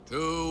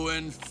to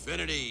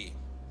infinity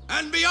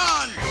and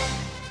beyond.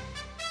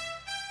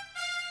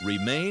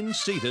 Remain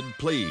seated,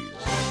 please.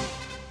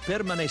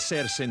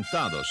 Permanecer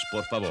sentados,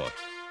 por favor.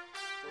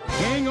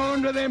 Hang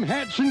on to them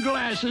hats and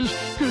glasses,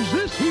 because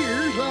this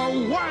here's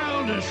the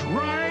wildest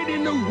ride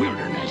in the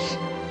wilderness.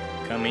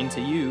 Coming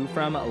to you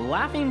from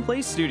Laughing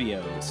Place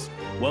Studios.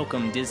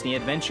 Welcome, Disney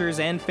adventurers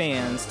and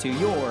fans, to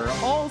your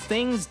All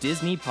Things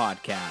Disney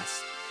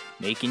podcast,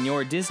 making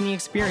your Disney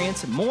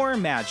experience more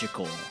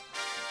magical.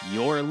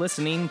 You're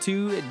listening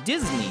to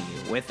Disney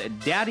with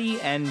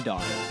Daddy and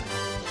Daughter.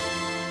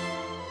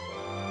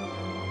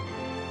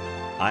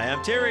 Hi,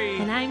 I'm Terry.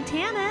 And I'm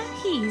Tana.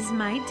 He's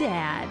my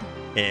dad.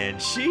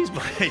 And she's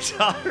my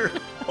daughter.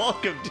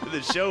 Welcome to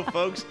the show,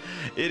 folks.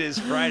 It is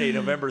Friday,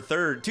 November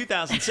 3rd,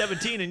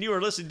 2017, and you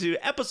are listening to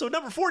episode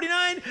number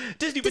 49,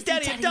 Disney with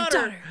Daddy and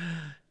Daughter.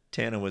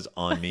 Tana was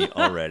on me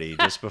already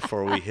just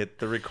before we hit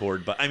the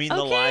record button. I mean,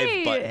 the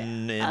live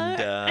button,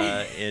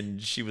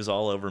 and she was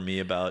all over me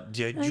about,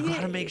 you got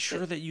to make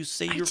sure that you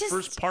say your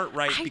first part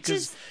right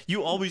because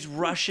you always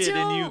rush it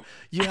and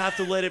you have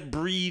to let it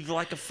breathe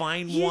like a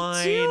fine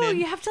wine.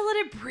 You have to let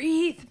it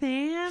breathe,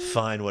 man.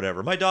 Fine,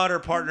 whatever. My daughter,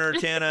 partner,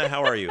 Tana,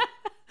 how are you?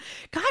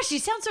 Gosh, you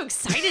sound so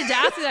excited to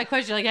ask me that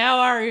question. Like, how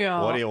are you?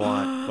 What do you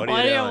want? What do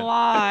you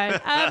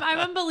want? I'm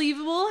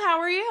unbelievable.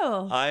 How are you?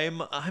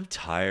 I'm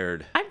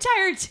tired. I'm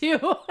tired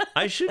too.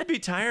 I should be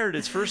tired.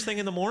 It's first thing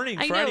in the morning,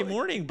 Friday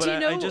morning, but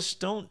I just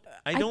don't.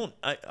 I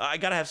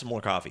gotta have some more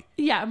coffee.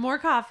 Yeah, more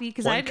coffee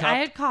because I One cup.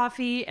 had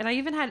coffee and I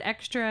even had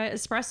extra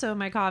espresso in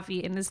my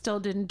coffee and it still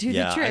didn't do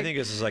the trick. I think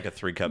this is like a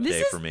 3-cup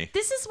day for me.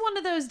 This is one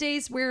of those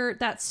days where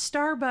that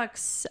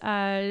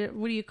Starbucks,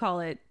 what do you call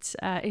it,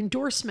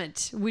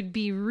 endorsement would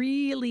be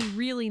really,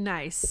 really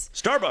nice.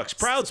 Starbucks,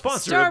 proud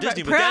sponsor of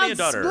Disney with Daddy and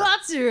Daughter.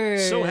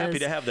 Sponsors. So happy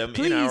to have them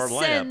in our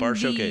lineup, our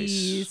showcase.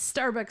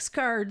 Starbucks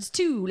cards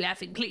to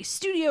Laughing Place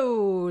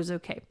Studios.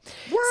 Okay.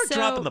 We're a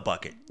drop in the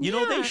bucket. You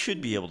know, they should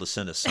be able to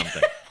send us something.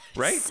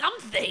 Right?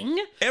 Something.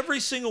 Every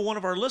single one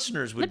of our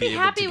listeners would I'd be be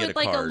able happy to get with a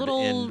like card, a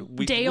little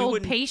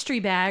day-old pastry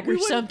bag or we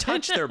wouldn't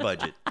something. touch their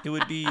budget. It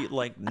would be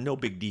like no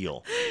big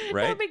deal,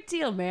 right? No big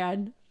deal,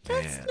 man.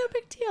 That's no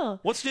big deal.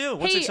 What's new?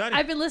 What's exciting?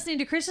 I've been listening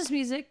to Christmas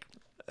music.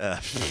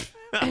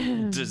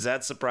 Does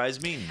that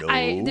surprise me?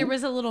 No. There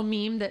was a little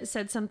meme that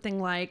said something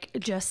like,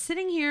 just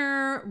sitting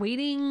here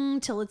waiting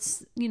till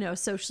it's,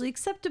 socially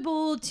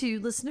acceptable to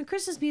listen to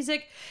Christmas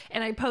music.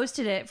 And I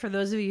posted it for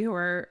those of you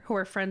who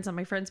are friends on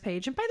my friends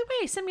page. And by the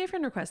way, send me a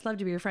friend request. Love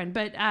to be your friend.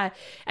 But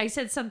I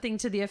said something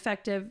to the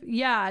effect of,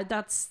 yeah,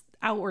 that's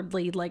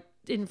outwardly like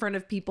in front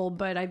of people,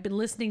 but I've been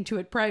listening to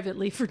it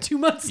privately for 2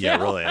 months now.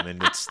 Yeah, really. I mean,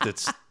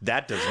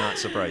 that does not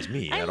surprise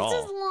me at all.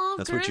 I just love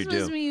That's Christmas what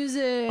you do.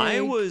 music. I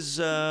was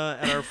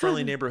at our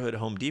friendly neighborhood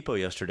Home Depot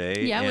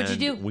yesterday. Yeah,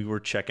 what'd you and do? We were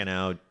checking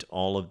out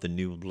all of the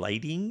new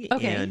lighting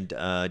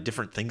and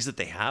different things that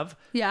they have.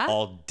 Yeah.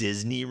 All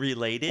Disney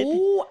related.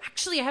 Oh,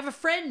 actually, I have a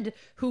friend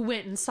who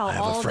went and saw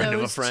all of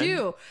those friend.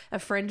 too. A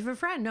friend of a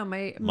friend. No,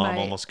 my Mom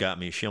almost got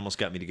me. She almost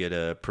got me to get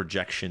a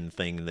projection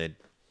thing that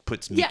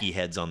puts Mickey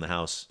heads on the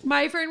house.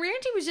 My friend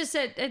Randy was just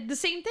at the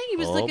same thing. He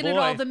was looking at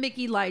all the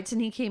Mickey lights,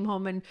 and he came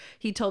home and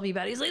he told me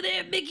about it. He's like, they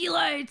have Mickey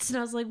lights, and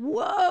I was like,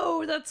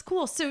 whoa, that's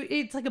cool. So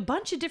it's like a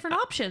bunch of different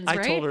options, right?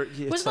 I told her it's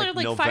wasn't there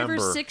like November.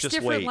 5 or 6 just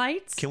different wait.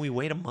 lights? Can we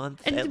wait a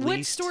month and at what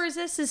least? store is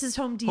this? This is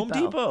Home Depot. Home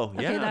Depot.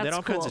 Okay, Yeah, that's they had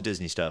all kinds cool. of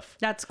Disney stuff.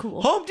 That's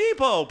cool. Home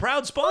Depot,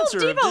 proud sponsor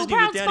Home Depot, of Disney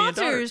proud with Daddy and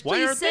Daughter. sponsors. Why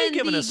Please aren't they send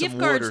giving the us some gift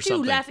wood cards or to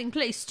something? Laughing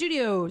Place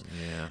Studios.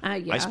 Yeah.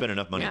 Yeah. I spent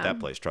enough money at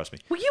that place, trust me.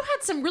 Well, you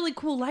had some really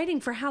cool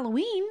lighting for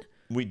Halloween.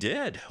 We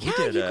did. You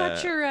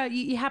got your.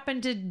 You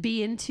happened to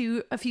be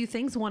into a few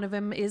things. One of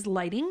them is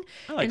lighting.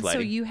 I like and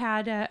lighting. so you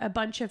had a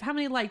bunch of. How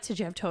many lights did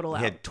you have total out?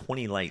 We had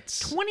 20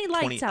 lights. 20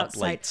 lights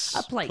outside.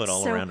 Uplights. Put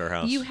all so around our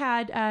house. You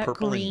had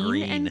Purple and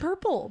green. and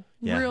purple.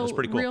 Yeah, real, it was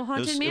pretty cool. Real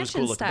Haunted it was Mansion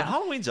cool looking. style. But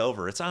Halloween's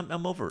over.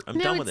 I'm over. I'm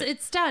done with it.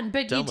 It's done.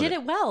 But Done you with did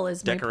it. it well.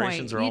 Is my point.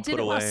 Decorations are all you did put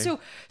it well. away.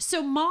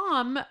 So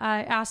Mom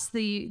asked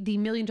the $1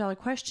 million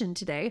question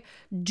today.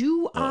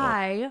 Do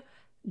I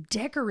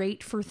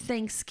decorate for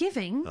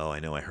Thanksgiving? Oh,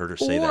 I know. I heard her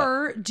say that.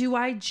 Or do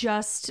I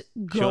just She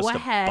go wants to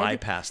ahead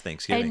bypass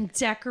Thanksgiving and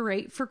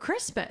decorate for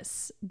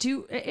Christmas?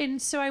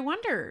 And so I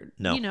wonder,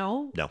 No.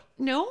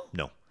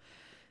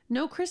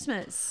 No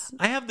Christmas.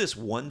 I have this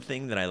one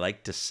thing that I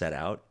like to set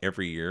out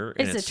every year.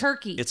 And It's a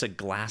turkey. It's a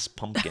glass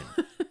pumpkin.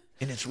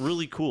 And it's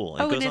really cool.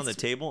 And Oh, it and goes on the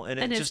it's- table. And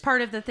it's just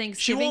part of the She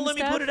Thanksgiving won't let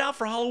me stuff? put it out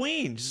for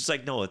Halloween. She's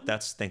like, no,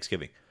 that's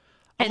Thanksgiving.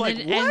 I'm And like,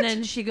 then, what? and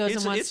then she goes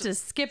and wants to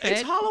skip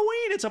It's it.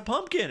 Halloween. It's a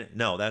pumpkin.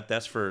 No,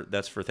 that's for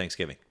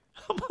Thanksgiving.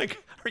 I'm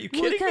like, are you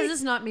Well, kidding because me?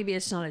 it's not, maybe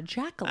it's not a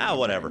jack-o'-lantern. Ah,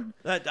 whatever.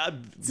 a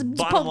Bottom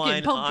pumpkin,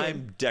 line, pumpkin.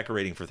 I'm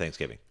decorating for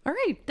Thanksgiving. All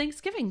right,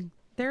 Thanksgiving.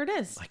 There it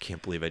is. I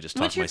can't believe I just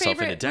What's talked your myself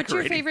favorite? into What's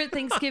your decorating. favorite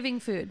Thanksgiving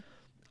food?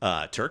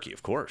 Turkey,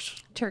 of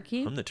course.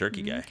 Turkey. I'm the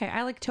turkey guy. Okay,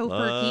 I like tofurkey.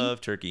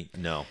 Love turkey.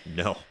 No.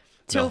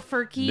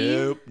 Tofurkey.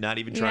 Nope, not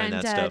even trying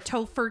and, that stuff.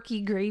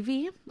 Tofurkey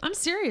gravy. I'm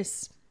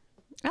serious.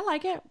 I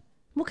like it.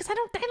 Well, because I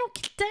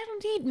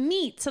don't eat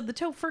meat, so the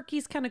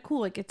tofurkey's kind of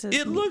cool.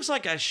 It looks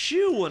like a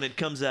shoe when it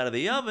comes out of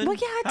the oven. Well,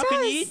 yeah, it How does.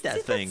 can you eat that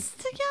See, thing?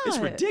 yeah. It's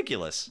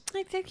ridiculous.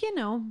 I think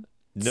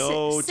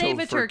No save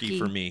a tofurkey turkey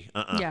for me.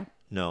 Yeah.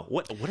 No.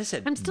 What is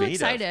it I'm still made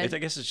excited. of? I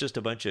guess it's just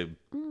a bunch of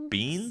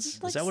beans.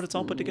 like Is that what it's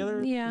all put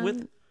together Yeah.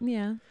 with?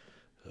 Yeah.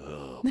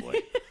 Oh boy.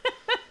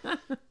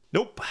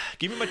 Nope.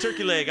 Give me my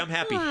turkey leg. I'm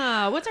happy.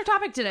 What's our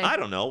topic today? I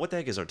don't know. What the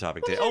heck is our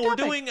topic today? What's our We're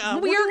topic? doing. We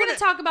are doing going it- to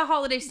talk about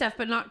holiday stuff,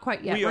 but not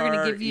quite yet. We We're going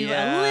are, to give you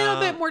yeah. a little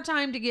bit more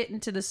time to get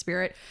into the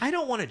spirit. I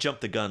don't want to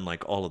jump the gun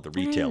like all of the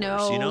retailers.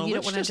 know, You know, you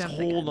don't let's wanna just jump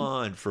the hold gun.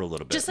 on for a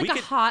little bit. Just like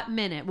a hot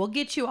minute. We'll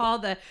get you all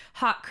the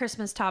hot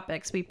Christmas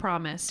topics, we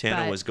promise. Tana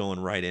but was going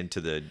right into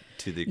the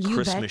You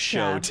Christmas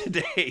show betcha.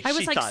 today. I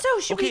was She like, thought, so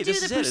should okay, we do this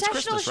the is it. It's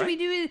processional? Christmas, Should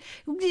we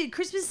right? do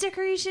Christmas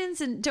decorations?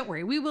 And don't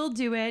worry, we will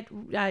do it.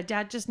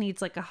 Dad just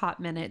needs like a hot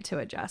minute to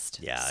adjust.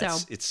 Yeah,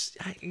 So.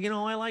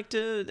 I like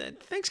to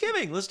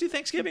Thanksgiving. Let's do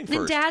Thanksgiving And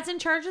first. Dad's in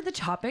charge of the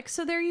topic,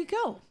 so there you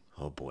go.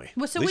 Oh boy.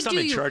 Well, so At least what I'm do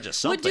in you charge of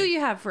something. what do you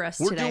have for us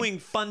We're today? doing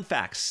fun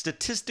facts,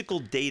 statistical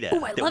data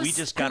Ooh, I that love we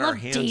just I got our love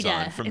hands data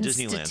on from and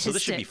Disneyland. So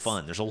this should be statistics.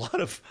 fun. There's a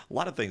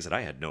lot of things that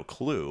I had no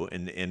clue,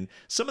 and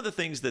some of the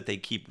things that they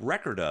keep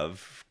record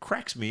of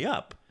cracks me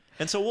up.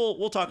 And so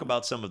we'll talk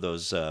about some of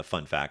those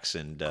fun facts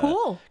and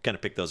Cool. kind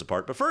of pick those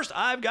apart. But first,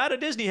 I've got a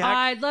Disney hack.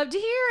 I'd love to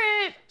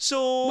hear it.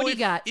 So What do you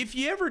got? If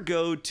you ever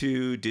go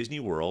to Disney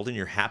World and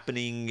you're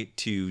happening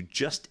to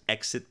just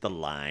exit the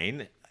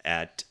line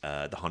at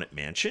the Haunted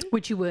Mansion,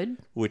 Which you would.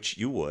 which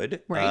you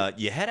would, Right.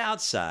 you head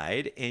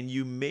outside and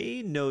you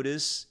may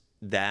notice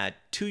that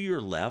to your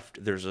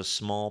left there's a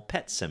small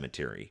pet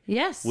cemetery.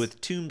 Yes.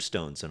 With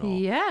tombstones and all.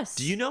 Yes.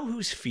 Do you know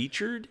who's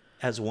featured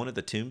as one of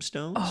the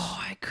tombstones?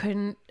 Oh, I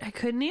couldn't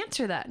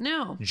answer that.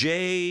 No.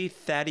 J.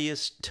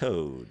 Thaddeus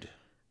Toad,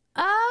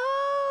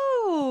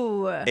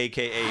 Oh.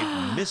 aka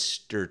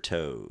Mr.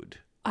 Toad.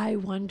 I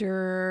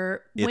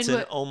wonder It's when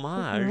an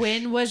homage.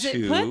 when was it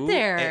to- put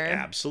there?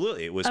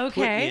 Absolutely, it was put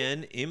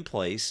Okay. in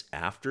place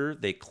after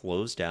they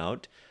closed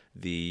out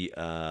the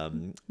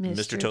Mr.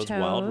 Mr. Toad's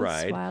Wild Toad's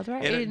Ride, Wild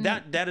Ride. and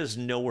And- that is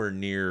nowhere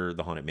near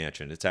the Haunted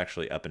Mansion. It's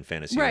actually up in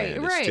Fantasyland. Right, It's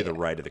to right. the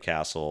right of the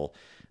castle.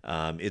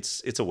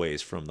 It's a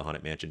ways from the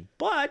Haunted Mansion,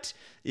 but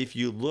if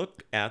you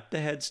look at the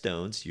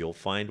headstones, you'll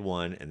find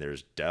one, and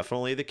there's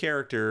definitely the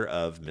character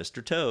of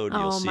Mr. Toad.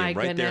 You'll Oh, see my him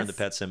right there in the goodness.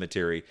 pet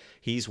cemetery.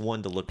 He's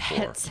one to look for.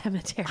 Pet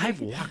cemetery. I've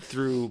walked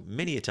through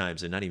many a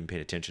times and not even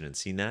paid attention and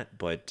seen that,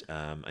 but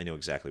I know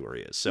exactly where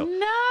he is. So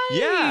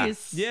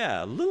Nice.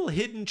 yeah, a little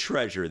hidden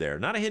treasure there.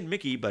 Not a hidden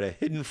Mickey, but a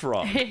hidden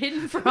frog.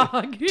 Hidden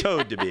frog.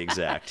 Toad, to be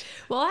exact.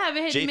 We'll have a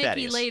hidden J. Mickey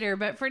Thaddeus. later,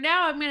 but for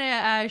now, I'm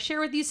gonna share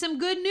with you some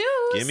good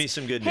news. Give me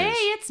some good Hey, news.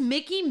 it's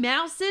Mickey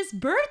Mouse's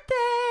birthday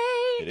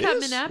It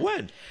coming is? up.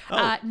 When?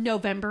 Oh.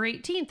 November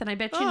 18th, and I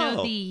bet you know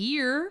Oh. the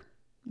year.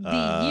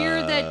 The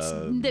year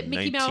that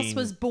Mickey Mouse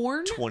was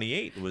born.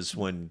 28 was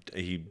when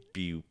he'd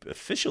be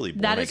officially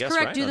born. That I is guess,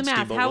 correct. right? Do the On math.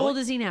 Steamboat How Willie? old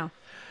is he now?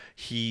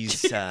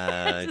 He's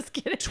Just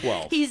kidding.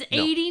 12. He's No.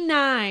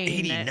 89.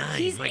 89,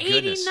 He's my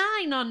goodness.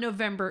 89 on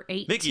November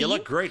 18th. Mickey, you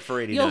look great for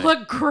 89. You'll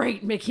look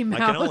great, Mickey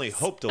Mouse. I can only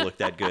hope to look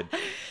that good.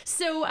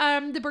 So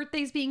the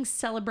birthday's being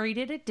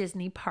celebrated at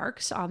Disney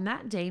parks on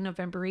that day,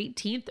 November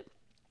 18th.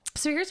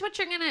 So here's what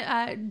you're going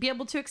to be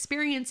able to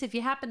experience if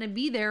you happen to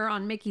be there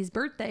on Mickey's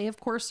birthday. Of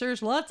course,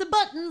 there's lots of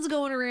buttons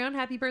going around.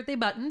 Happy birthday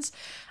buttons.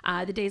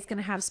 The day's going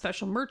to have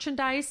special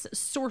merchandise,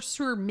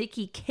 Sorcerer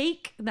Mickey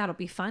cake. That'll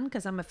be fun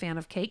because I'm a fan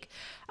of cake.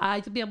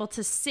 You'll be able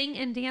to sing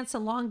and dance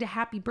along to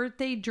Happy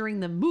Birthday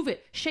during the Move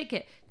It, Shake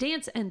It,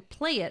 Dance and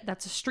Play It.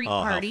 That's a street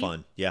Oh, party. how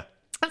fun. Yeah.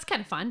 That's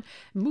kind of fun.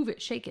 Move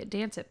it, shake it,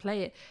 dance it,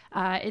 play it.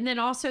 And then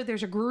also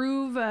there's a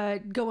groove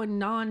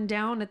going on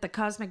down at the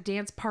Cosmic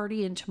Dance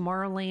Party in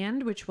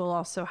Tomorrowland, which will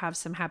also have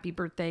some happy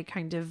birthday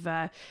kind of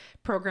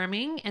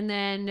programming. And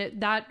then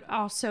that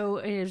also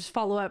is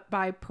follow up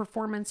by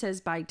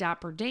performances by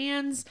Dapper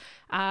Dans.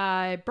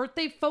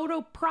 Birthday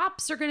photo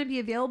props are going to be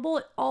available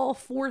at all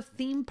 4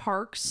 theme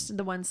parks,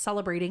 the ones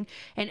celebrating.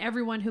 And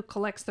everyone who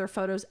collects their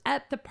photos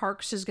at the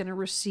parks is going to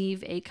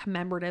receive a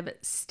commemorative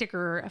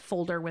sticker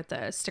folder with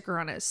a sticker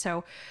on it.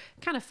 So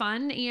kind of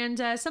fun.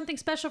 And something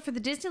special for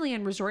the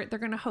Disneyland Resort, they're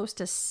going to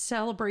host a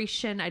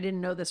celebration. I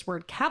didn't know this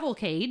word,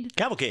 cavalcade.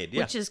 Cavalcade,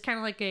 yeah. Which is kind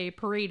of like a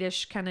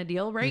parade-ish kind of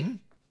deal, right?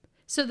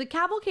 So the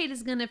cavalcade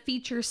is going to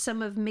feature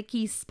some of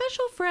Mickey's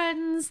special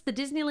friends. The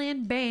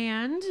Disneyland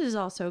Band is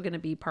also going to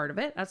be part of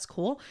it. That's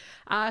cool.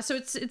 So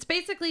it's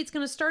basically, it's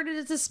going to start it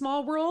as a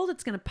small world.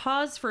 It's going to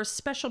pause for a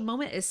special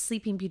moment as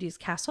Sleeping Beauty's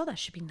castle. That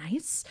should be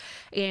nice.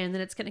 And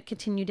then it's going to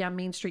continue down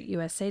Main Street,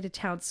 USA to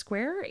Town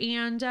Square.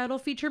 And it'll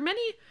feature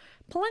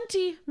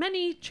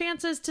many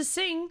chances to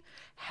sing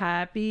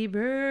Happy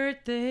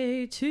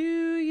Birthday to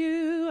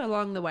you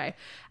along the way.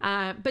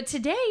 But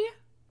today,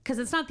 because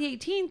it's not the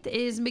 18th,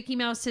 is Mickey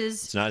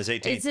Mouse's... It's not his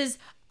 18th. It's his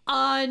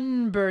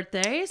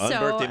unbirthday. So,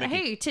 Unbirthday Mickey.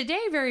 hey, today,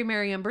 very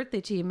merry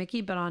unbirthday to you, Mickey.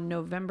 But on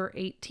November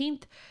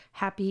 18th,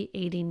 happy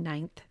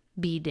 89th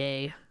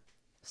B-Day.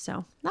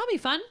 So, that'll be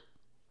fun.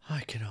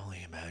 I can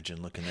only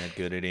imagine looking that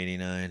good at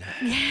 89.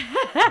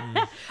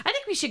 I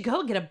think we should go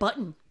and get a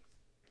button.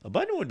 A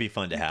button would be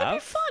fun to have. That'd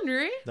be fun,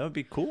 right? That would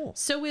be cool.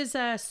 So is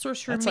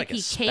Sorcerer That's like a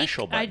Mickey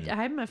special cake. button.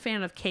 I'm a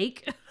fan of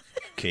cake.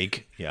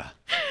 Cake, yeah.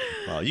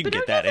 Well, you can But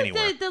get don't that you think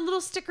anywhere. the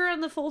little sticker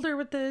on the folder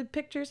with the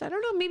pictures? I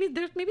don't know. Maybe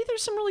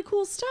there's some really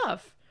cool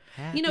stuff.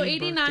 Happy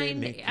 89. birthday,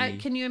 Mickey.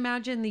 Can you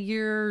imagine the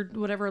year,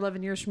 whatever,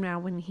 11 years from now,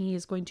 when he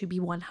is going to be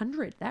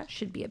 100? That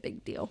should be a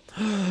big deal.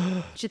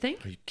 Don't you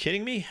think? Are you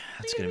kidding me?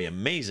 That's going to be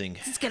amazing.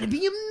 It's gonna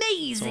be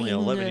amazing. It's only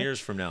 11 years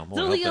from now. It's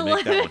Well, I only hope they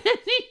make that 11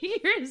 one.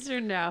 years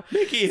from now.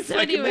 Mickey, if So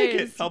I can make it,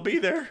 anyways- I'll be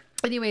there.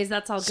 Anyways,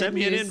 that's all good Send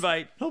me news. an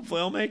invite.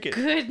 Hopefully I'll make it.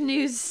 Good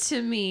news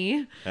to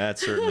me. That's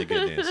certainly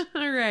good news.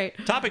 All right.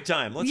 Topic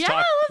time. Let's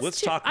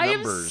Let's talk I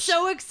am numbers.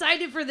 so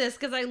excited for this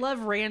because I love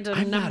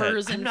random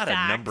numbers I'm and not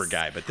facts. a number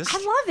guy, but this I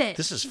love it.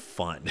 This is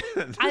fun.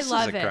 This I is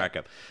love a it. crack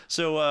up.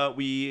 So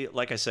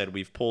like I said,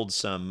 we've pulled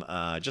some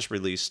just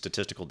released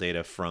statistical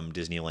data from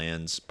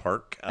Disneyland's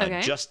park.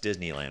 Okay. Just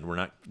Disneyland. We're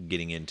not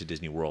getting into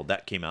Disney World.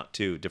 That came out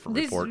too. Different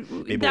This- report.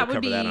 Maybe that we'll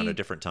would cover that on be- a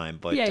different time.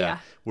 But Yeah.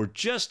 we're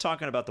just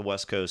talking about the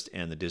West Coast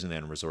and the Disneyland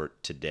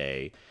Resort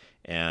today.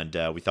 And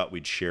we thought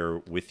we'd share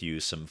with you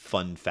some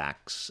fun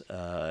facts,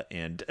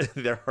 and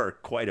there are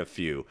quite a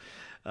few.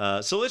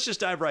 So let's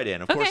just dive right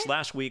in. Of course,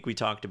 last week we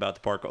talked about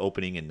the park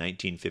opening in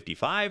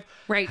 1955.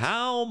 Right.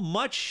 How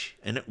much,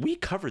 and we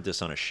covered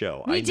this on a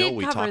show. We I know did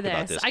we cover talked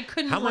about this. this. I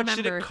couldn't How much did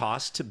remember. it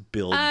cost to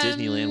build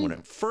Disneyland when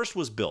it first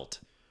was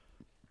built?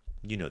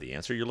 You know the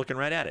answer. You're looking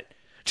right at it.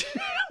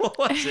 What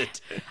was it?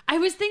 I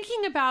was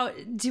thinking about,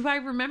 do I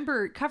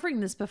remember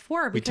covering this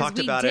before? We Because talked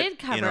about did it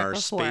cover in our it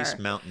before. Space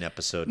Mountain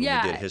episode when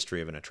Yeah. we did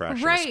History of an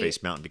Attraction Right. of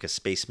Space Mountain, because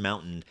Space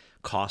Mountain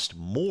cost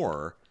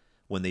more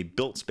when they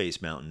built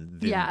Space Mountain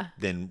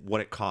than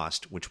what it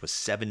cost, which was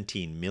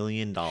 $17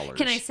 million.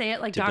 Can I say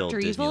it like to build Dr.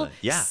 Evil? Disneyland.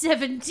 Yeah.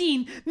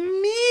 $17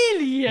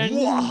 million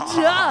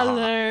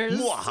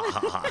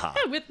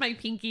with my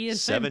pinky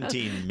and my mouth.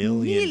 $17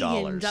 million.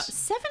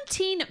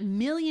 $17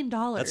 million.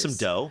 That's some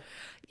dough.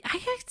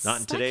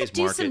 Not in today's I could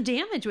do some market.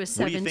 damage with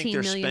What do you $17 think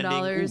they're million.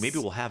 spending? Ooh, maybe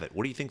we'll have it.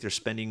 What do you think they're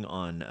spending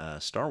on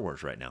Star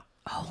Wars right now?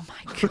 Oh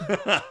my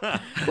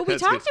god! Well, we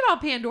That's talked about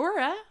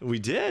Pandora. We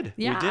did.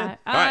 Yeah. We did.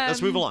 All right, let's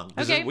move along.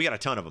 okay. We got a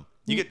ton of them.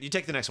 You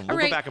take the next one. All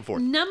We'll right. go back and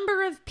forth.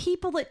 Number of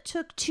people it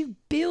took to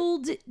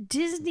build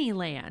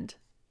Disneyland.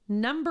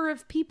 Number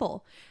of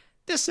people.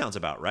 This sounds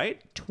about right.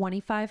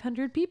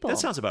 2,500 people. That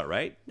sounds about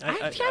right.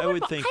 I I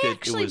would think I that it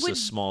actually was a would-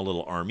 small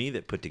little army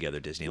that put together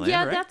Disneyland,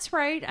 Yeah, right? that's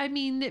right. I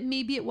mean,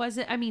 maybe it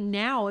wasn't. I mean,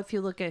 now if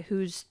you look at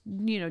who's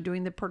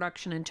doing the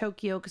production in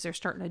Tokyo, because they're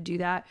starting to do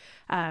that.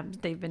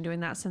 They've been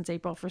doing that since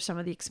April for some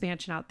of the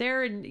expansion out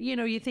there, and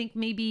you think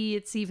maybe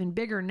it's even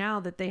bigger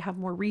now that they have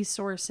more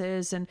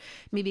resources and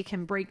maybe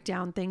can break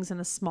down things in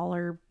a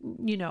smaller,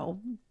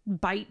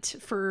 bite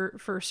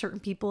for certain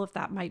people, if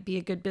that might be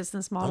a good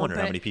business model. I wonder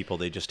how But- many people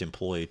they just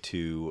employ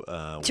to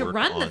work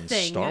run the on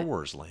thing. Star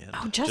Wars land.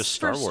 Oh, just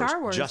for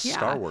Star Wars. Just yeah.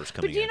 Star Wars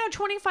coming but in.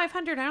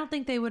 2,500. I don't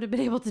think they would have been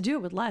able to do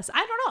it with less.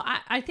 I don't know.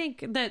 I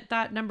think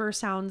that number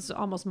sounds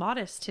almost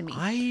modest to me.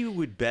 I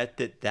would bet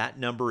that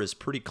number is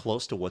pretty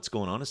close to what's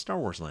going on at Star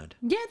Wars Land.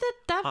 Yeah,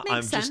 that makes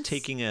I'm sense. just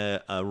taking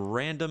a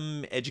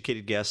random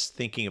educated guess,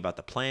 thinking about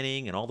the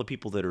planning and all the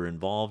people that are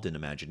involved in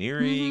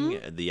Imagineering,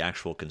 the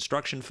actual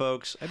construction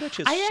folks. I bet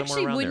you it's I somewhere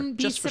actually around wouldn't there,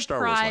 be just for Star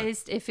Wars Land.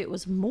 surprised if it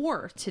was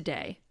more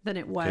today than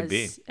it was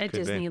be. at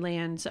Could be.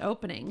 Disneyland's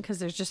opening, because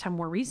there's just have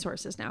more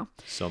resources now.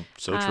 So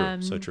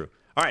true, so true.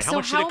 All right, how so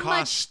much did it how cost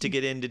much- to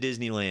get into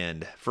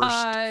Disneyland?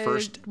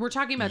 First, We're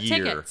talking about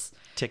year. tickets.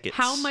 Tickets.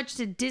 How much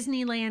did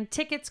Disneyland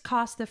tickets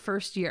cost the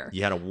first year?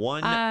 You had a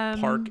one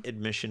park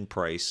admission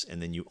price,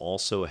 and then you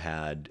also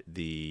had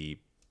the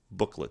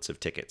booklets of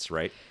tickets,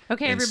 right?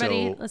 Okay, And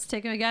everybody, so let's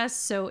take a guess.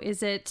 So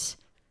is it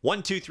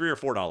 $1, $2, $3, or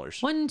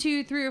 $4? $1,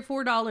 $2, $3,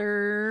 or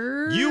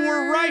 $4? You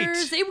were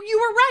right. You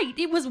were right.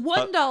 It was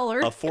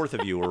 $1. A fourth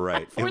of you were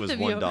right. It fourth was of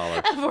you. $1.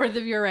 A fourth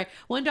of you are right.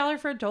 $1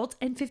 for adults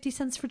and 50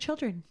 cents for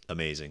children.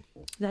 Amazing.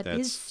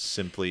 That's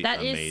simply that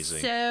amazing.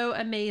 is so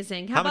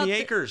amazing. How many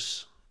about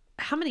acres?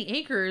 How many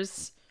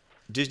acres?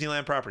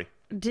 Disneyland property.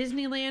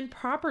 Disneyland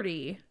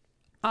property.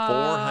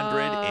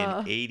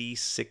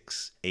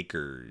 486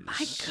 acres.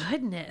 My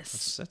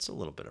goodness. That's a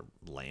little bit of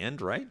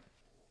land, right?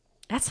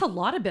 That's a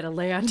lot of bit of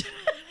land.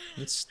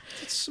 It's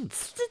some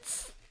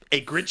It's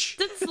acreage.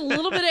 That's a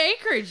little bit of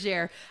acreage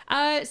there.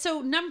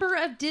 So number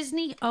of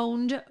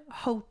Disney-owned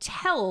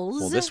hotels.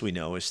 Well, this we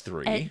know is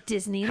 3. at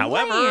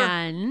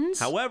Disneyland.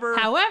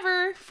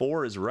 However,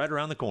 4 is right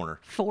around the corner.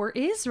 4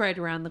 is right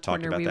around the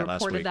Talked corner. about We that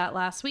last reported week. that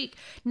last week.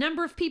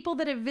 Number of people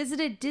that have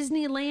visited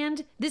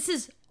Disneyland. This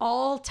is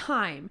all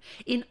time.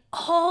 In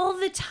all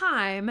the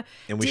time,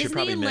 And we should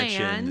probably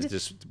mention Disneyland that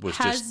this was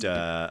has just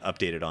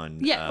updated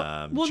on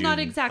well, not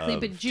June exactly,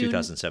 of but June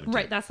 2017.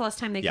 Right, that's the last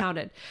time they Yeah.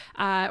 counted,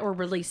 or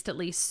released at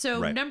least. So,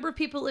 Right. number of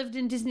people lived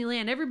in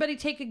Disneyland. Everybody,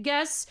 take a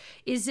guess.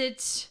 Is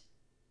it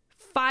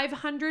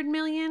 500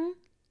 million?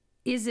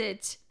 Is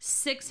it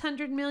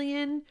 600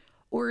 million?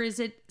 Or is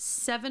it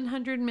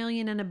 700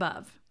 million and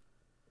above?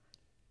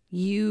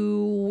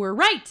 You were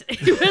right.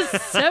 It was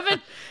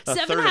A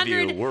third of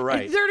you were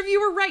right. A third of you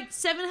were right.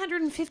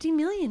 750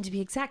 million to be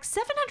exact.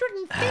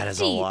 750. That is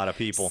a lot of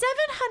people.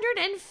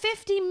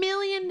 750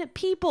 million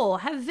people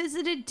have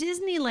visited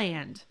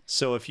Disneyland.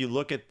 So if you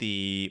look at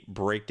the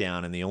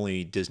breakdown and the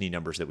only Disney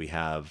numbers that we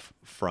have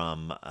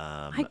from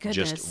goodness.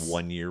 just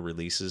 1 year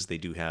releases, they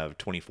do have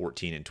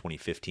 2014 and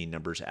 2015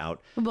 numbers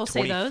out. We'll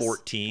say those.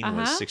 2014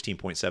 was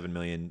 16.7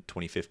 million.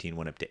 2015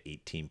 went up to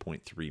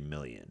 18.3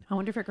 million. I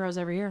wonder if it grows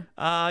every year.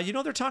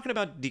 They're talking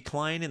about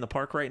decline in the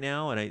park right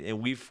now,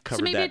 and we've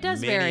covered maybe that it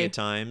does many vary. a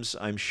times.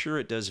 I'm sure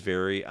it does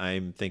vary.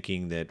 I'm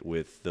thinking that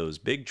with those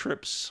big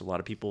trips, a lot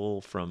of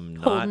people from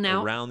not Holding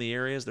out. around the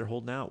areas, they're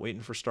holding out,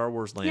 waiting for Star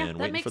Wars Land, that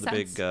waiting makes for the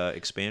sense. big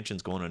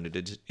expansions going on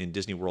in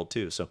Disney World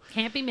too. So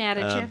Can't be mad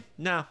at you.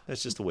 no,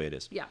 that's just the way it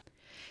is. Yeah.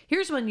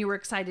 Here's one you were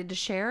excited to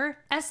share.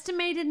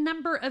 Estimated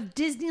number of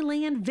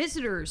Disneyland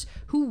visitors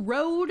who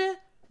rode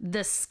the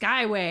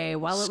Skyway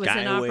while it was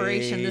in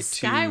operation. The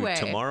Skyway.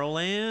 to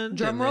Tomorrowland,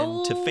 Drum and then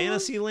roll. to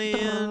Fantasyland.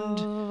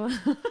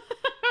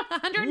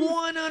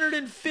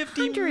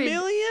 150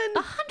 million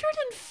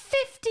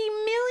 150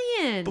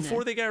 million.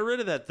 before they got rid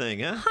of that thing,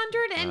 huh?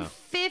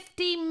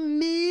 150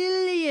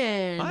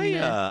 million.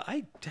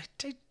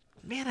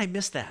 Man, I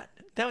missed that.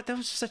 That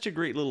was such a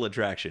great little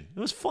attraction. It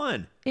was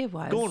fun. It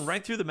was. Going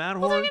right through the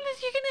Matterhorn. Well, you're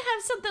gonna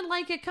have something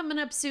like it coming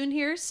up soon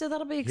here, so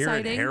that'll be Hearing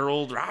exciting.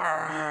 Harold,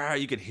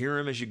 you could hear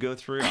him as you go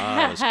through.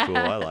 That was cool.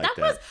 I like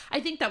that. I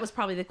think that was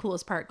probably the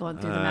coolest part going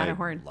through the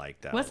Matterhorn. I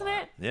like that a wasn't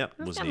lot. it? Yep, it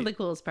was was kind of neat. the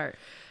coolest part.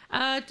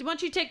 Why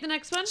don't you take the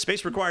next one?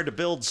 Space required to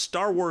build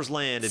Star Wars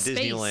Land at Space.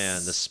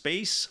 Disneyland. The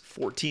space,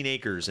 14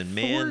 acres. And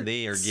man,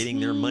 they are getting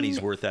their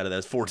money's worth out of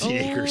those 14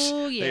 acres.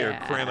 Oh, They are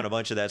yeah. cramming a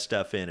bunch of that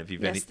stuff in. If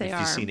you've, Yes, they if are.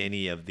 you've seen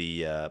any of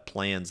the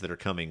plans that are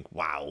coming,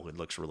 wow, it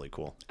looks really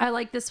cool. I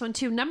like this one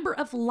too. Number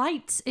of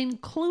lights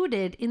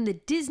included in the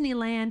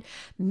Disneyland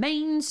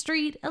Main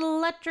Street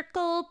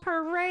Electrical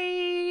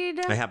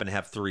Parade. I happen to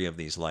have 3 of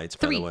these lights,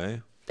 by 3. the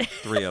way.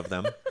 3 of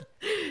them.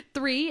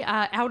 3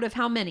 out of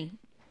how many?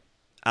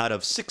 Out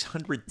of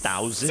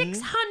 600,000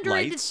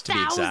 lights, to be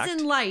exact.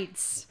 600,000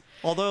 lights.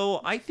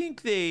 Although I think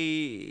so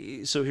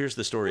here's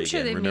the story I'm sure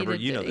again. they Remember,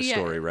 made it- you know the yeah.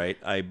 story, right?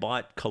 I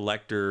bought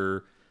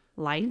collector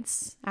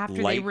Lights after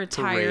they light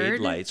retired. parade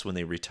lights when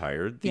they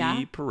retired the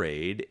Yeah.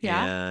 parade,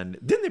 Yeah. and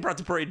then they brought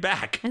the parade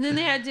back. And then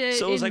they had to.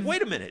 So it was like,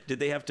 wait a minute, did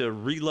they have to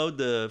reload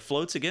the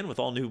floats again with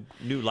all new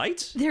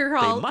lights? They're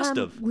all. They must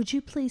have. Would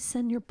you please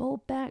send your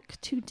bulb back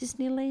to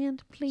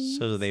Disneyland, please?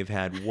 So they've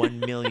had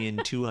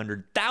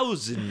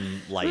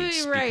 1,200,000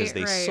 lights Right, because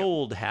they right.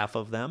 sold half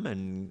of them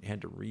and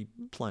had to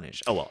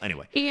replenish. Oh well,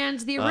 anyway. And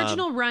the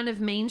original run of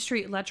Main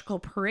Street Electrical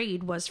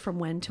Parade was from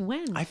when to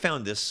when? I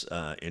found this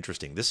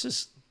interesting. This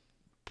is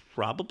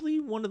probably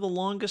one of the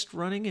longest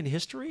running in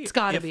history. It's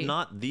gotta if be.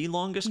 not the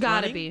longest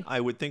Gotta running. be. I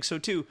would think so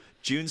too.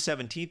 June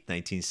 17th,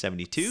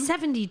 1972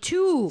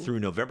 72. through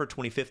November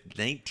 25th,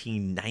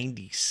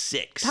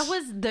 1996. That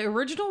was the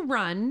original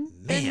run.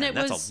 Man, and it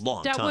that's a was,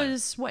 long That time.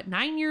 was, what,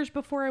 9 years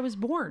before I was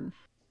born?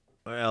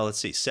 Well, let's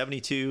see.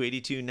 72,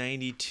 82,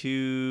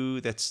 92.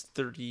 That's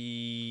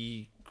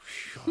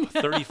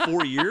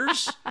 34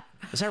 years?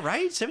 Is that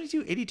right?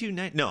 72, 82,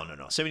 90. No.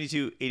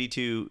 72,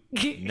 82,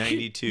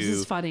 92. This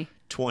is funny.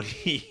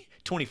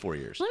 24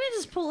 years. Let me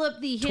just pull up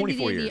the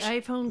 24 handy years.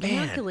 iPhone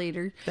Man,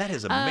 calculator. That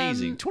is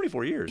amazing.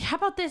 24 years. How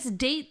about this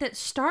date that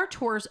Star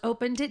Tours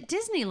opened at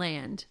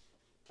Disneyland?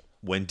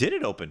 When did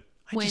it open?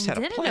 I When just had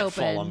a did it plant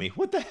fall open? on me.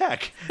 What the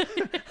heck?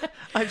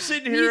 I'm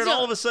sitting here You and all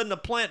don't- of a sudden a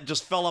plant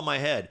just fell on my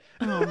head.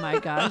 Oh my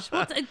gosh.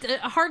 Well,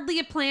 hardly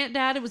a plant,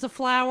 Dad. It was a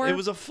flower. It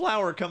was a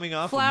flower coming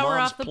off Flower of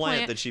Mom's off the plant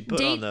plant. that she put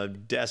Date- on the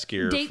desk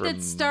here date from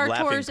that Star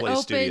Laughing Tours Place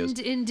opened Studios.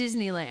 in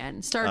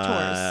Disneyland. Star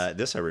Tours.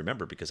 This I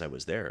remember because I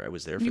was there. I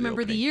was there for You the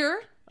remember the opening.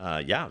 year?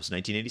 Yeah, it was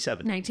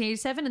 1987.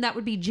 1987, and that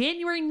would be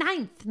January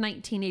 9th,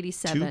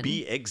 1987. To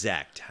be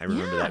exact. I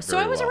remember yeah, that so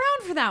very I was well.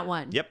 around for that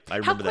one. Yep, I How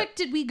remember quick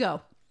did we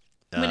go?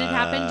 When it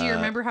happened, do you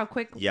remember how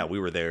quick? Yeah, we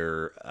were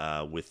there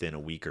within a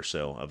week or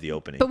so of the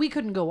opening. But we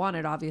couldn't go on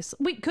it, obviously.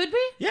 Wait, could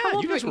we? yeah, How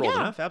old you guys were old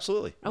yeah. enough.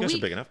 Absolutely. A You guys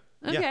week. are big enough.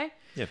 Okay.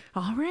 Yeah.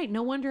 All right.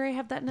 No wonder I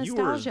have that You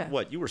were nostalgia.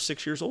 what? You were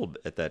 6 years old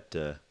at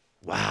that.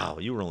 Wow,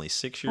 you were only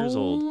 6 years Oh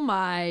old.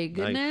 my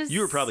goodness. You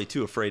were probably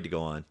too afraid to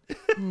go on.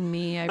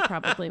 Me, I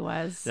probably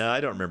was. No,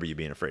 I don't remember you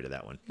being afraid of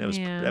that one. That was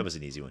Yeah. that was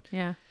an easy one.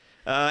 Yeah.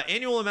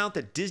 Annual amount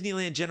that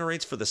Disneyland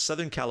generates for the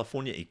Southern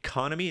California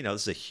economy. Now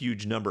this is a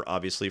huge number,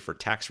 obviously for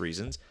tax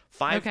reasons.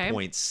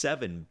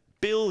 $5.7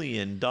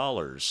 billion.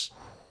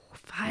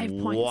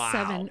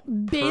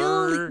 $5.7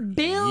 Per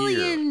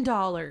billion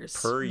dollars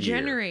Per year.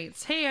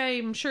 generates. Hey,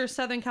 I'm sure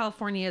Southern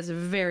California is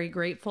very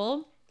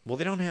grateful. Well,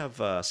 they don't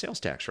have sales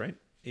tax, right?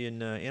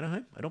 In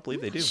Anaheim, I don't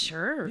believe they do.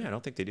 Sure. Yeah, I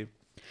don't think they do.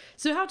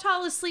 So how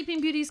tall is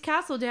Sleeping Beauty's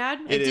castle, Dad?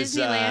 At It is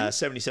Disneyland?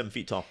 77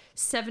 feet tall.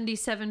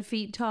 77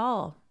 feet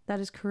tall. That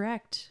is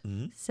correct.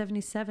 Mm-hmm.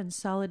 77,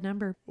 solid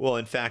number. Well,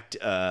 in fact,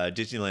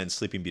 Disneyland's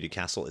Sleeping Beauty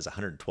Castle is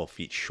 112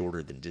 feet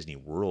shorter than Disney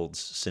World's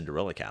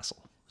Cinderella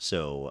Castle.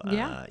 So,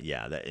 Yeah.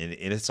 and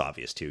it's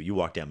obvious too. You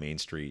walk down Main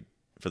Street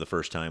for the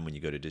first time when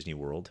you go to Disney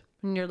World,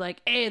 And you're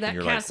like, hey, that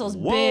You're castle's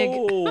like, big.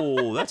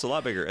 whoa, that's a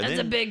lot bigger. And That's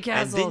then, a big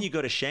castle. And then you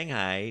go to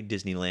Shanghai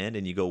Disneyland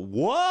and you go,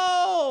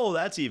 whoa,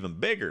 that's even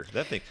bigger.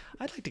 That thing.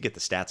 I'd like to get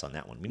the stats on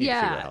that one. We need to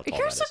figure out Yeah. how tall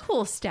Here's that a is.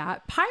 cool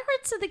stat.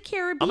 Pirates of the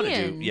Caribbean. I'm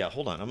gonna do. Yeah,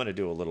 hold on. I'm gonna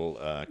do a little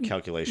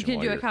calculation. You can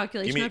while do a you're-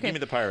 calculation. Give me, okay. give me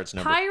the pirates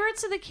number.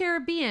 Pirates of the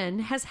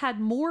Caribbean has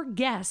had more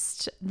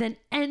guests than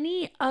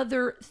any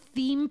other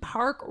theme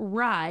park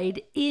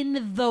ride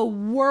in the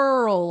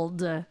world.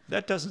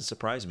 That doesn't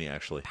surprise me,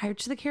 actually.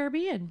 Pirates of the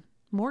Caribbean.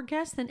 More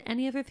guests than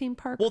any other theme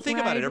park. Well, think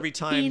about it. ride Every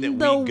time that in we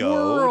the go to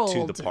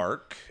world. the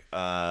park,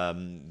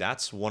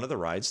 that's one of the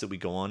rides that we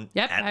go on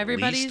Yep, at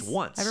everybody's least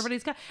once.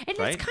 Everybody's got, and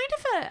right? it's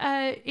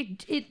kind of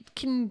it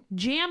can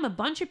jam a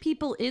bunch of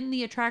people in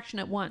the attraction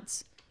at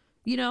once.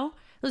 You know,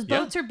 those Yeah.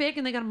 boats are big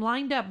and they got them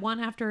lined up one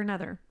after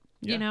another.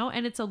 You Yeah. know,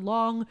 and it's a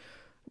long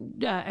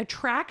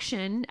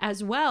attraction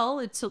as well.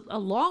 It's a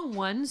long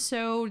one,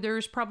 so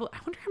there's probably I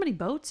wonder how many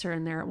boats are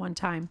in there at one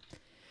time.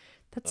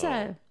 That's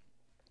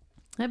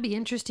that'd be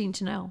interesting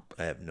to know.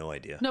 I have no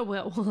idea. No,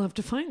 well, we'll have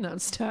to find that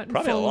stat and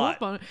Probably a follow lot.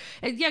 up on it.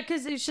 And yeah,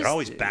 because it's just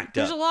always backed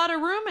there's up. a lot of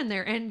room in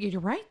there, and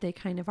you're right, they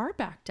kind of are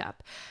backed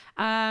up.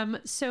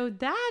 So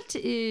that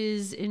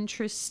is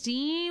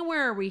interesting.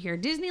 Where are we here?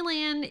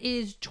 Disneyland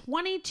is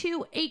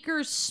 22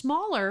 acres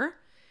smaller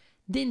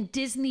than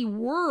Disney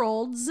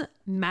World's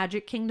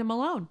Magic Kingdom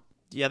alone.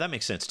 Yeah, that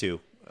makes sense too.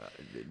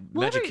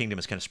 Well, Magic every- Kingdom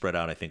is kind of spread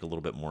out, I think, a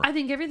little bit more. I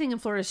think everything in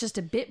Florida is just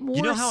a bit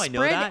more know how I know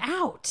spread that?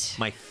 out.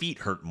 My feet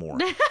hurt more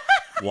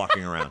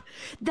walking around.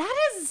 That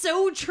is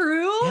so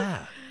true.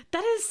 Yeah.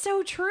 That is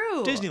so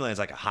true. Disneyland's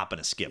like a hop and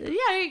a skip. Yeah,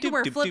 you can Doop,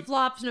 wear doop, doop. flip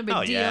flops, no big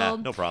Oh, deal. yeah,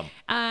 no problem.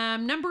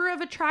 Number of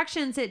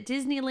attractions at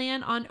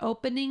Disneyland on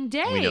opening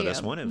day. We know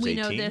this one. It was we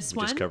 18. know this We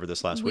one. just covered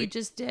this last We week.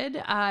 just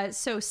did.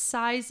 So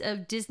size of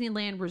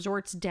Disneyland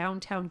Resort's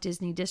downtown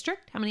Disney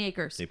district. How many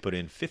acres? They put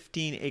in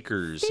 15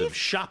 acres of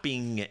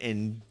shopping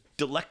and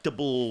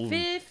delectable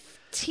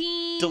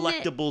 15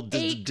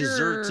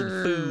 desserts and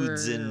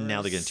foods, and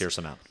now they're going to acres. tear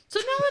some out. So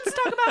now let's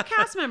talk about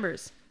cast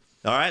members.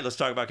 All right, let's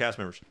talk about cast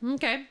members.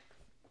 Okay.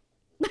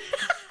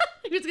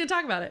 Who's going to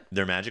talk about it?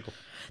 They're magical.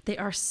 They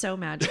are so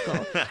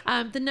magical.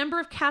 The number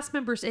of cast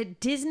members at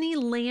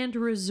Disneyland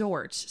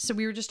Resort. So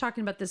we were just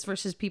talking about this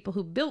versus people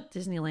who built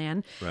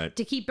Disneyland. Right.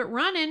 To keep it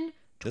running.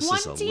 This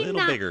is a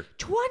little bigger.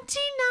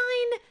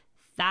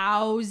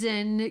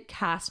 29,000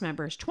 cast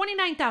members.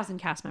 29,000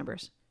 cast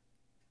members.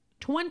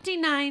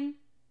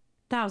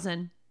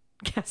 29,000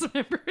 cast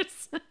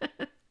members.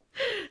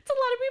 It's a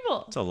lot of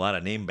people. It's a lot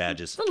of name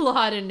badges. It's a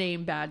lot of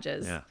name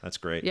badges. Yeah, that's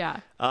great.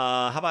 Yeah.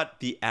 How about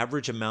the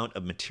average amount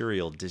of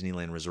material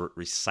Disneyland Resort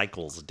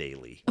recycles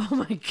daily? Oh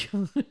my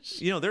gosh.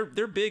 You know, they're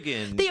big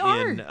in They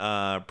are. in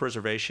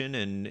preservation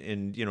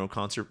and you know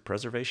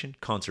conservation,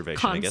 I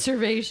guess.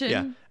 Conservation.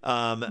 Yeah.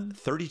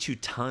 32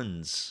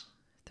 tons.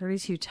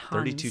 32 tons.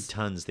 32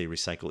 tons they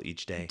recycle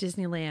each day.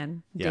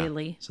 Disneyland Yeah.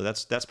 daily. So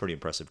that's pretty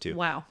impressive too.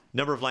 Wow.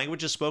 Number of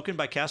languages spoken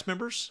by cast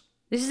members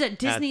This is at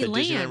Disneyland. at the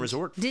Disneyland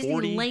Resort.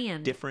 40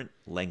 Disneyland. different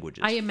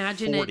languages. I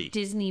imagine 40. at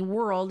Disney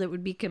World it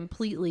would be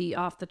completely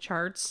off the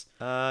charts.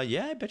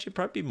 Yeah, I bet you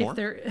probably be more. If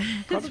there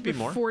Probably be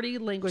more. 40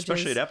 languages.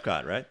 Especially at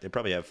Epcot, right? They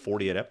probably have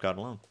 40 at Epcot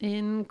alone.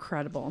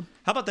 Incredible.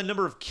 How about the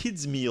number of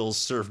kids meals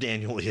served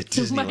annually at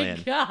Oh my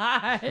Disneyland?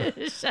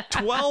 gosh.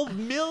 12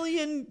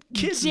 million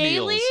kids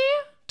Daily? meals.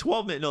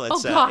 12 million. No,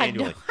 that's Oh, God,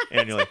 annually. no.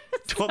 Annually.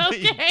 12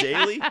 million Okay.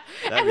 daily? It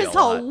That'd be was a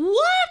lot.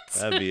 what?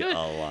 That'd be a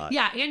lot.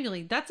 Yeah,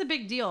 annually. That's a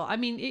big deal. I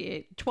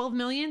mean, 12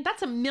 million?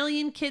 That's 1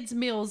 million kids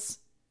meals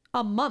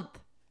a month.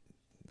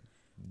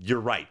 You're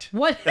right.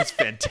 What? That's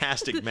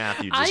fantastic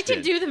math you just I did.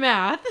 can do the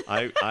math.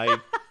 I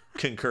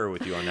concur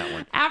with you on that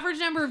one. Average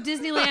number of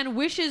Disneyland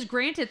wishes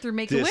granted through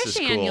This Make-A-Wish is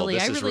cool. annually.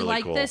 This I is really really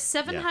like cool. this.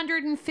 Yeah.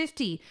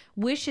 750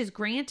 wishes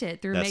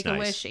granted through That's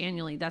Make-A-Wish nice.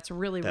 annually. That's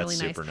really, That's really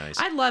super nice.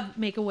 I love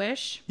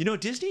Make-A-Wish. You know,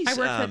 Disney's... I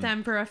worked with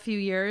them for a few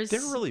years. They're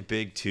really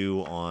big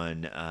too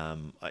on.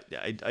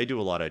 I do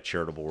a lot of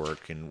charitable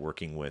work and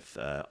working with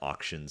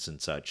auctions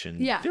and such, and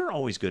Yeah. they're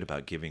always good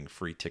about giving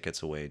free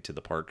tickets away to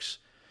the parks.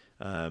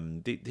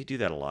 They do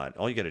that a lot.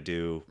 All you got to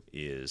do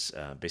is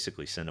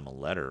basically send them a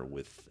letter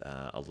with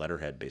a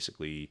letterhead,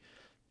 basically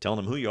telling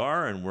them who you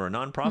are, and we're a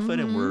nonprofit,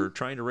 and we're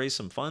trying to raise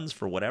some funds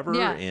for whatever.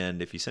 Yeah.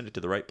 And if you send it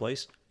to the right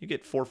place, you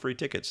get 4 free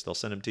tickets. They'll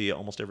send them to you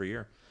almost every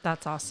year.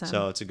 That's awesome.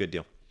 So it's a good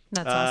deal.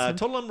 That's awesome.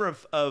 Total number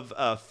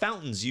of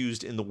fountains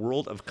used in the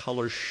World of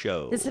Color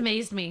show. This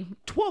amazed me.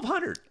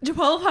 1,200.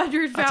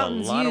 1,200 That's a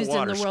fountains lot of used in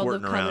water the World of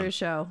squirting Color around.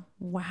 show.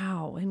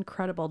 Wow,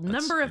 incredible.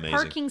 Number of amazing.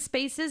 parking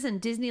spaces in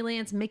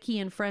Disneyland's Mickey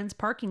and Friends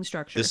parking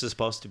structure. This is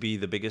supposed to be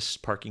the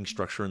biggest parking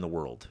structure in the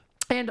world,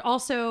 And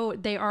also,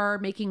 they are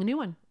making a new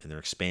one. and they're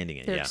expanding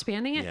it. They're yeah.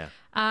 expanding it. Yeah.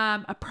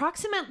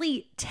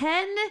 Approximately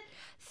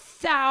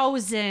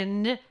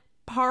 10,000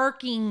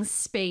 parking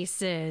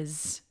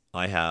spaces.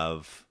 I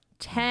have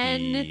the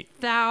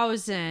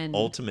 10,000.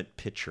 ultimate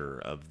picture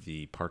of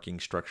the parking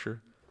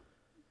structure.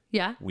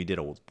 Yeah. We did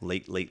a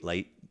late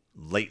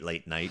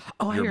night.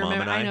 Oh, Your I mom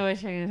remember. and I know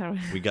what you're talking about.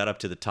 We got up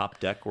to the top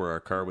deck where our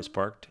car was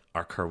parked.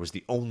 our car was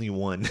the only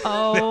one.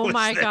 Oh that was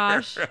my there.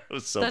 gosh. It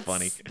was so That's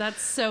funny.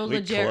 That's so We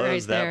legit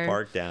closed right that there.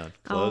 park down.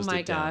 Oh Closed my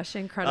it down. gosh,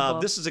 incredible.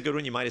 This is a good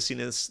one. You might have seen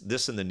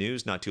this in the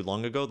news not too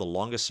long ago. The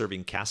longest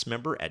serving cast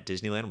member at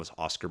Disneyland was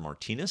Oscar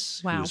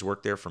Martinez. Wow. He was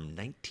worked there from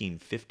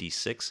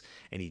 1956,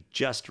 and he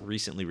just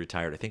recently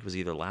retired. I think it was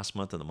either last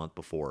month or the month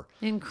before.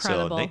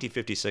 Incredible. So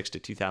 1956 to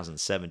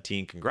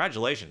 2017.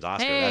 Congratulations,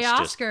 Oscar. Hey, That's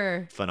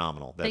Oscar. just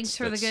phenomenal. Thanks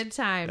for the good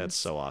times. That's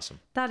so awesome.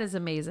 That is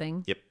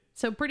amazing. Yep.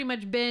 So pretty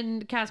much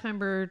been cast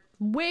member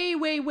way,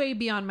 way, way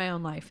beyond my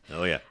own life.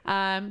 Oh,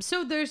 yeah.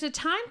 So there's a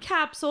time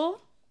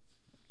capsule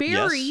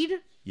buried in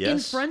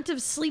Yes. front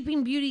of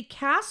Sleeping Beauty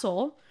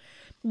Castle,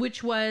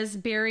 which was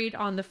buried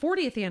on the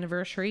 40th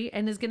anniversary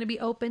and is going to be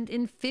opened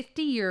in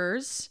 50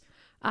 years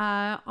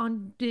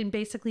in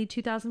basically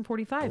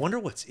 2045. I wonder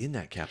what's in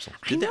that capsule.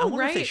 I know, I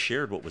wonder if they right?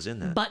 shared what was in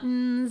that.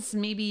 Buttons,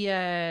 maybe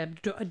a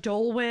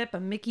Dole Whip, a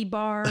Mickey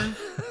bar.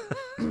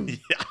 Yeah,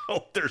 I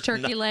hope there's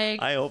Turkey leg.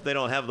 I hope they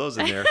don't have those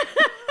in there.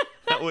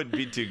 That wouldn't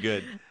be too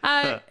good.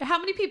 How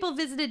many people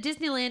visited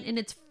Disneyland in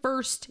its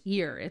first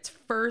year?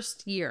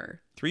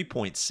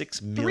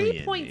 3.6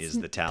 million is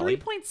the tally.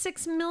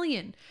 3.6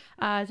 million.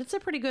 That's a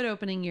pretty good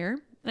opening year.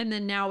 And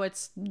then now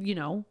it's,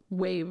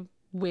 way,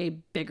 way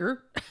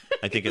bigger.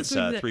 I think it's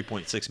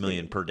 3.6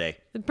 million per day.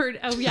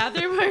 Oh, yeah,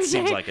 there were.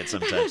 Seems like it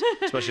sometimes,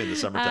 especially in the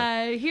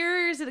summertime.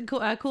 Here's a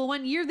cool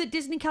one. Year that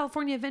Disney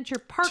California Adventure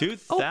Park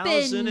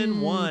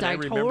 2001. opened. I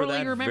remember totally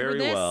that remember very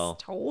this. well.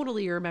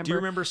 Totally remember. Do you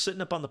remember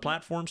sitting up on the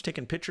platforms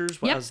taking pictures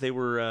Yep. as they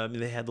were?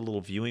 They had the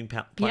little viewing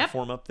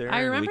platform up there. I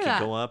and remember we could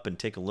that. go up and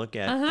take a look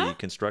at the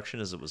construction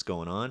as it was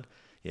going on.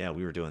 Yeah,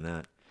 we were doing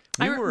that.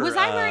 Was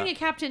I wearing a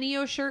Captain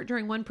EO shirt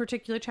during one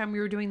particular time we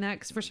were doing that?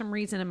 Because for some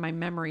reason in my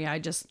memory, I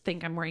just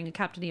think I'm wearing a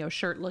Captain EO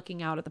shirt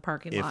looking out at the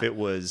parking lot. If it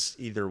was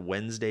either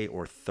Wednesday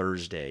or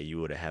Thursday, you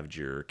would have had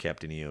your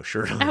Captain EO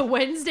shirt on. A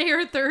Wednesday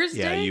or Thursday?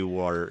 Yeah, you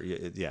wore.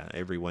 Yeah,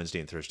 every Wednesday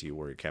and Thursday you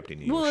wore your Captain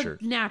EO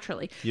shirt.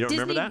 Naturally. You don't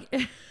remember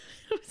that?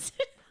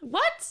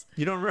 What?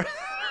 You don't remember?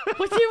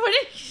 What?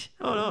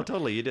 Oh no,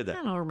 totally. You did I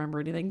that. don't remember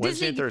anything.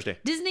 Wednesday and Thursday.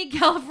 Disney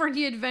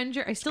California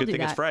Adventure. I still Good do thing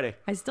that. it's Friday.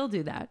 I still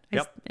do that.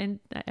 Yep. And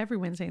every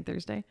Wednesday and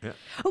Thursday. Yeah.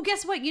 Oh,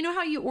 guess what? You know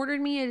how you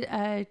ordered me,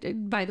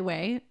 by the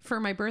way, for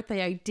my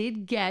birthday, I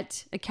did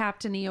get a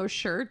Captain EO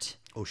shirt.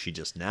 Oh, she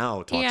just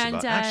now talks And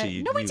about.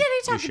 Actually, no, we did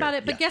talk about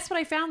it. But yeah. guess what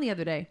I found the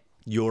other day?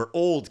 Your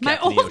old My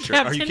Captain EO old shirt.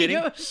 Are you Captain kidding?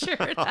 EO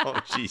shirt. Oh,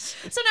 jeez.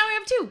 So now we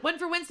have two. One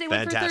for Wednesday,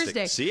 one for Fantastic.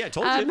 Thursday. See, I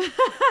told you.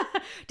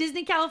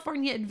 Disney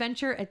California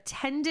Adventure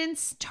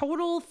attendance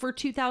total for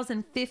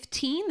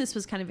 2015. This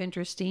was kind of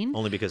interesting.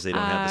 Only because they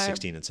don't have the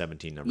 16 and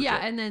 17 numbers. Yeah,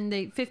 yet. and then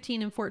the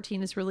 15 and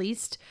 14 is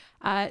released.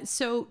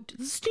 So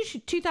let's do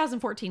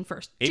 2014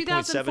 first.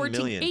 8.7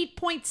 million.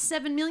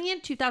 8.7 million.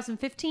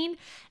 2015,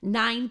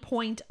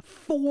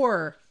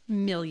 9.4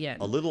 million.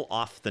 A little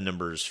off the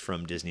numbers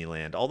from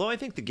Disneyland, although I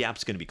think the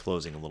gap's going to be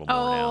closing a little more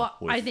Oh,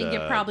 now. I think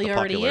it probably the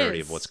already popularity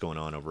is. of what's going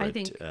on over I at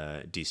think-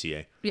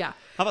 DCA. Yeah.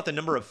 How about the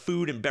number of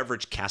food and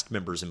beverage cast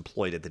members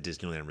employed at the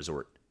Disneyland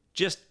Resort?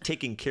 Just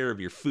taking care of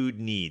your food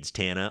needs,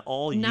 Tana.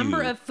 All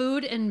Number you. of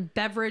food and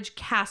beverage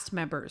cast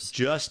members.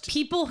 Just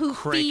people who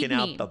cranking feed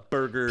out me. the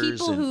burgers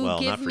People and- who well,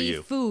 give not for me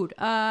you. food.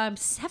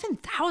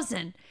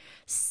 7,000.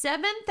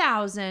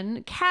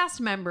 7,000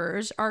 cast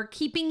members are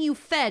keeping you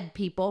fed,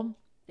 people.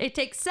 It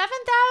takes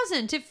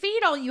 7,000 to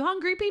feed all you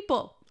hungry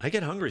people. I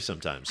get hungry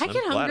sometimes. I I'm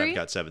get glad hungry. I've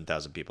got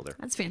 7,000 people there.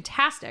 That's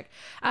fantastic.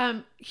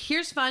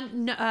 Here's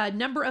fun.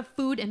 Number of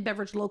food and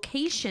beverage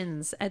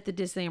locations at the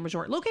Disneyland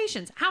Resort.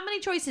 Locations. How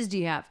many choices do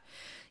you have?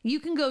 You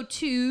can go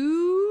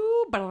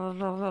to...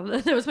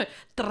 That was my...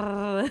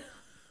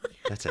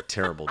 That's a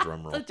terrible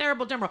drum roll. A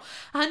terrible drum roll.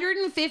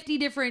 150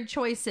 different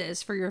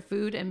choices for your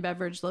food and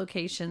beverage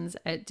locations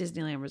at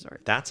Disneyland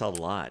Resort. That's a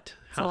lot.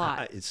 a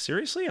lot.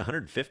 Seriously,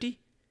 150?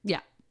 Yeah,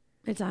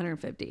 it's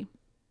 150.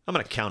 I'm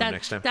going to count them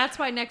next time. That's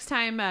why next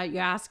time you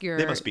ask your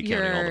They must be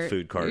counting all the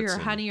food carts your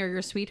and- honey or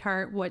your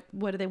sweetheart what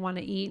do they want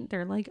to eat?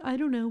 They're like, I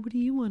don't know. What do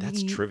you want to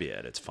That's eat? trivia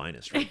at its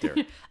finest right there.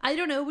 I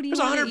don't know. What do you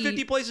There's want to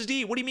 150 eat? places to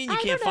eat. What do you mean you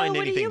I can't don't know. find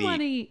What do anything you to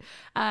want eat?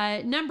 to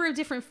eat? Number of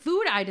different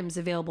food items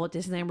available at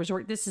Disneyland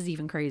Resort. This is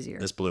even crazier.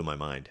 This blew my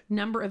mind.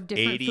 Number of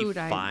different food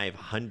items.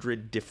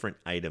 8,500 different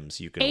items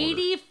you can order.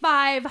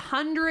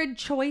 8,500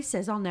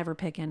 choices. I'll never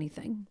pick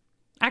anything.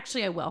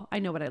 Actually, I will. I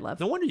know what I love.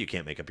 No wonder you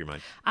can't make up your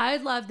mind. I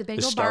love the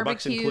bagel Starbucks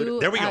barbecue.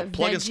 included? There we go.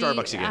 Plug in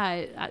Starbucks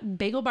again.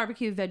 Bagel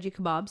barbecue veggie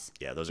kebabs.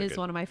 Yeah, those are is good.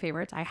 one of my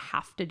favorites. I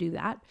have to do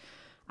that.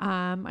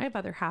 I have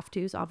other have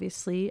tos,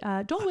 obviously.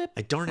 Dole Whip.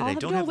 I don't I'll have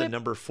Dole the Whip.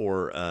 number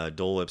for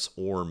Dole Whips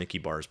or Mickey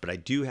bars, but I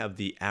do have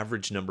the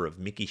average number of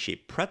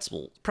Mickey-shaped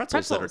pretzels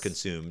that are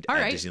consumed All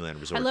at right.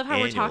 Disneyland Resort I love how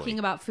annually. we're talking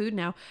about food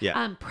now.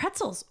 Yeah.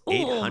 Pretzels.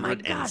 Oh my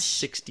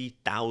gosh.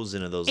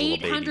 860,000 of those little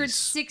babies.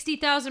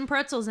 860,000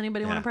 pretzels.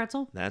 Anybody want a Yeah,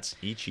 pretzel? That's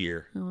each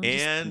year. just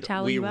And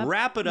tally we you up.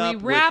 wrap it We up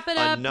wrap with it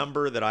up. a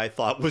number that I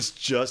thought was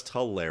just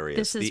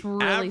hilarious. This is the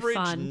really average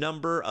fun.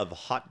 number of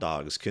hot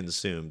dogs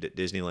consumed at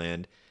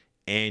Disneyland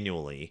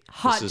annually.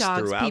 Hot this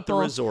dogs, is throughout people.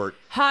 the resort.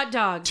 Hot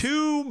dogs.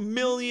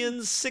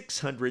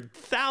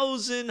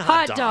 2,600,000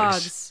 Hot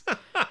dogs. dogs.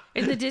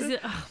 In the Disney.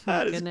 Oh, my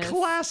That is goodness.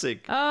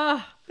 classic.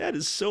 Oh, That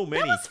is so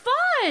many. that was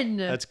fun.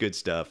 That's good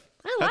stuff.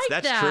 I like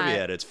that's that.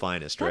 trivia at its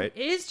finest, right?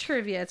 That is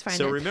trivia. It's fine.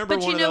 So remember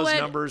but one you of know those what?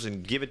 numbers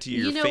and give it to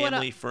your You know what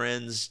family,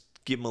 friends.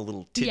 Give them a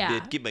little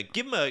tidbit.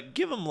 Yeah.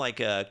 Give them like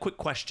a quick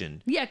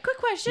question. Yeah, quick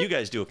question. You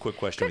guys do a quick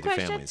question Quick with your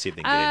question. family and see if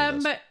they can get into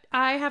those. But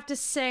I have to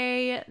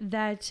say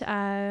that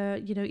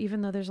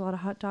even though there's a lot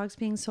of hot dogs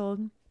being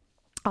sold,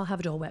 I'll have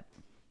a Dole Whip.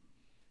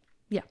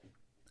 Yeah,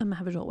 I'm gonna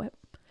have a Dole Whip.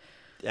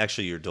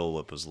 Actually, your Dole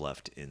Whip was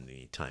left in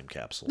the time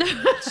capsule.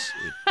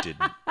 It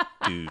didn't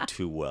do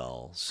too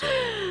well. So,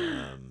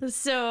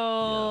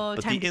 So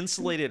but the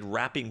insulated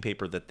wrapping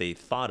paper that they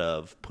thought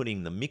of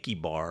putting the Mickey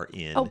bar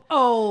in,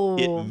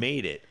 it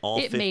made it all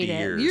 50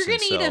 years. You're gonna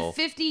and eat a so,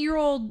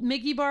 50-year-old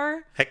Mickey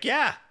bar? Heck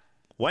yeah!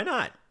 Why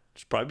not?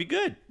 It's probably be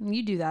good.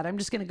 You do that. I'm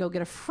just gonna go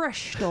get a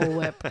fresh Dole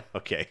Whip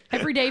Okay.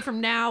 every day from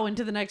now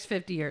into the next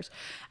 50 years.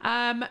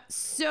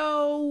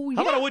 So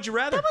How about a would you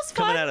rather That was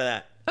coming fun. out of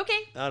that? Okay.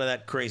 Out of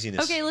that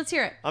craziness. Okay, let's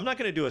hear it. I'm not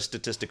going to do a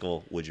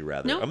statistical would you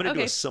rather. No? I'm going to do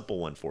Okay. a simple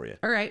one for you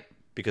All right.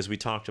 because we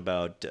talked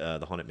about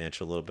the Haunted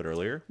Mansion a little bit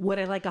earlier. Would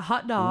I like a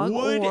hot dog?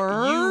 Would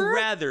or... you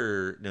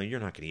rather? No, you're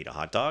not going to eat a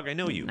hot dog. I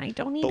know you. I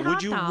don't eat But would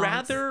hot you dogs.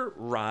 rather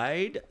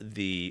ride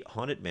the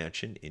Haunted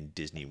Mansion in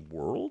Disney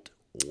World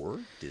or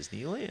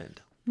Disneyland?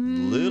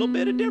 Little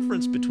bit of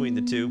difference between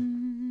the two.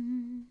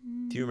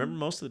 Do you remember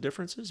most of the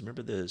differences?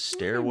 Remember the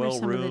stairwell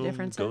some of the room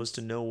differences. goes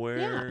to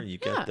nowhere. Yeah, You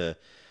got yeah. the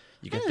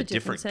know the the different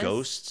differences.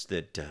 ghosts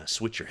that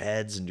switch your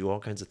heads and do all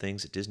kinds of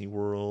things at Disney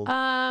World.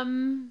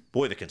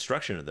 Boy, the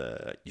construction of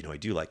I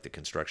do like the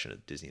construction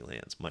of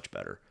Disneyland. It's much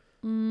better.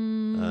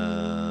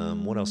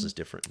 What else is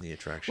different in the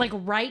attraction? Like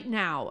right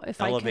now, if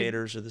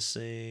Elevators are the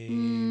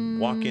same.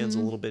 Walk-ins a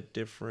little bit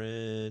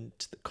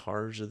different. The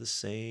cars are the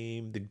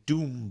same. The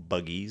Doom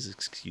buggies,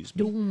 excuse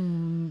me.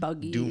 Doom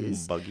buggies. Doom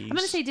buggies. I'm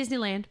gonna say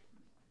Disneyland.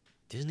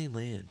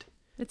 Disneyland.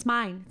 It's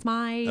mine. It's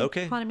my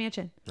Okay. Haunted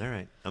Mansion. All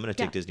right. I'm going to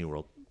take Yeah. Disney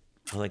World.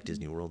 I like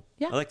Disney World.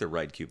 Yeah. I like the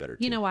ride queue better,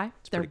 too. You know why?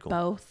 It's They're pretty cool.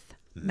 both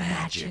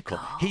magical.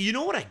 Hey, you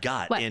know what I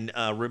got? What? And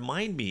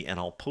remind me, and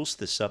I'll post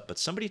this up, but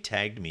somebody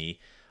tagged me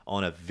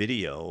on a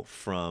video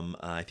from,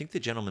 I think the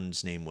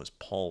gentleman's name was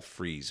Paul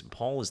Frees. And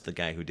Paul is the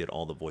guy who did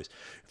all the voice.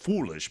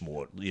 Foolish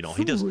mortal. He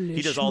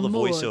does all the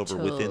voiceover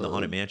within the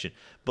Haunted Mansion.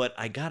 But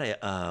I got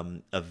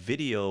a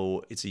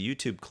video, it's a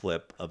YouTube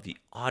clip of the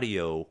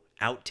audio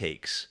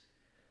outtakes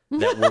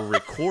that were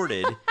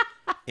recorded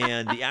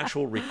and the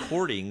actual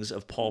recordings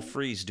of Paul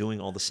Frees doing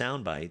all the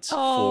sound bites for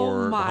the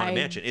Haunted my-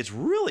 Mansion. It's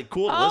really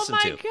cool to Oh listen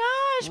my to.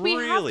 gosh, we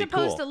Really have to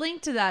post cool. a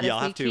link to that Yeah, if I'll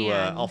we have to.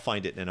 can. I'll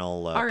find it and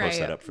I'll All right, post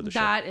that up for the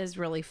show. that is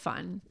really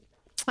fun.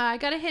 I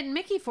got a hidden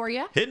Mickey for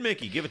you. Hidden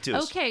Mickey, give it to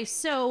us. Okay,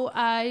 so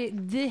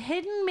the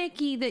hidden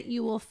Mickey that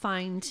you will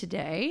find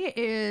today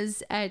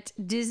is at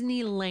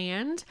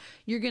Disneyland.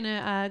 You're going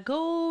to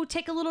go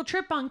take a little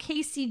trip on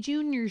Casey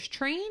Jr.'s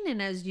train.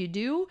 And as you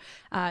do,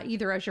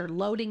 either as you're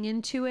loading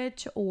into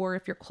it or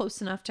if you're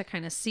close enough to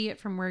kind of see it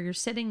from where you're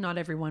sitting, not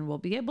everyone will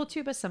be able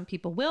to, but some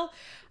people will.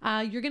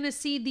 You're going to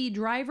see the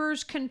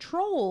driver's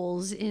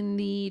controls in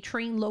the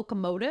train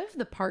locomotive,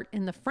 the part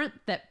in the front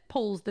that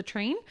pulls the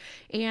train,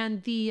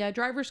 and the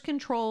driver's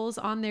controls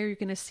on there. You're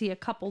going to see a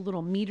couple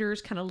little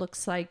meters, kind of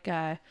looks like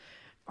a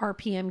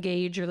RPM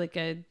gauge or like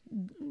I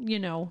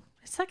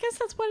guess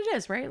that's what it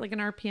is, right? Like an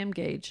RPM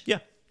gauge. Yeah.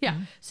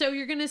 Yeah. So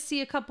you're going to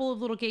see a couple of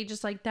little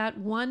gauges like that.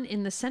 One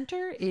in the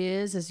center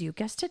is, as you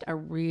guessed it, a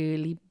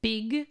really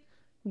big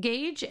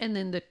gauge. And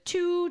then the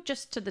two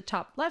just to the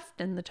top left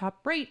and the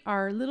top right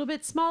are a little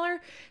bit smaller,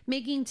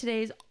 making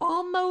today's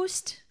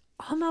almost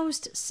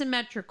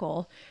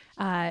symmetrical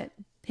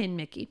Hidden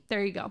Mickey.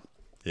 There you go.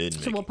 Hidden So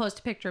Mickey. we'll post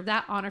a picture of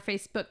that on our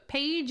Facebook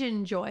page.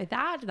 Enjoy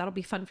that. That'll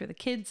be fun for the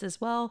kids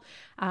as well.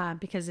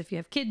 Because if you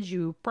have kids,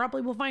 you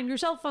probably will find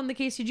yourself on the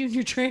Casey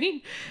Jr.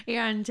 train,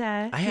 and you'll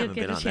haven't get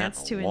been a on chance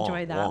that to in a long,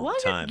 enjoy that. long Well,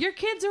 time. your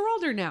kids are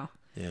older now,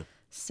 Yeah.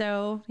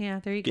 so yeah,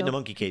 there you Get in a go.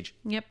 monkey cage.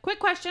 Yep. Quick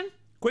question: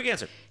 Quick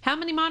answer. how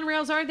many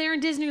monorails are there in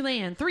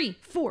Disneyland? 3,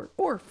 4,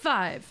 or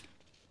 5?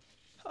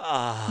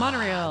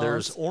 Monorails.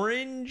 There's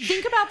orange.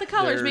 Think about the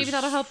colors. Maybe There's-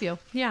 that'll help you.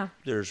 Yeah.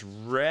 There's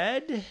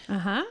red. Uh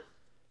huh.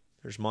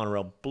 There's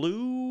monorail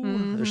blue.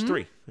 Mm-hmm. There's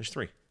 3. There's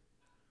 3.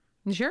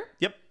 You sure?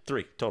 Yep,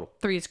 3 total.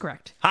 3 is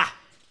correct. Ha!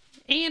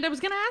 And I was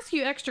going to ask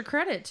you extra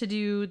credit to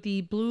do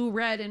the blue,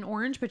 red, and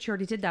orange, but you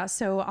already did that.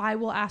 So I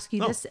will ask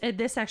you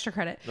this extra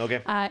credit.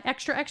 Okay.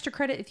 Extra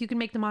credit if you can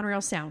make the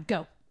monorail sound.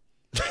 Go.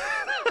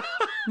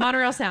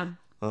 Monorail sound.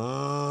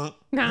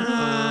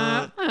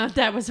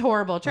 That was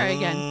horrible. Try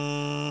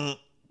again.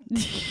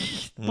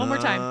 One more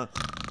time.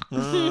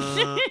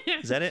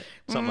 Is that it?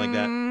 Something like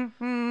that.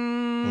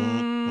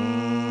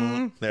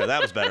 There,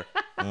 that was better.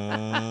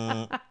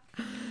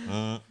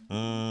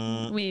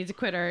 We need to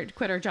quit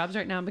our jobs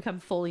right now and become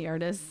Foley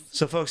artists.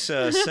 So, folks,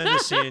 send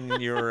us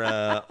in your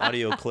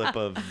audio clip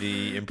of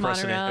the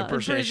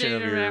impersonation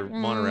of your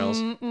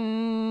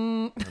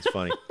monorails. That's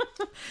funny.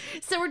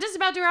 So we're just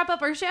about to wrap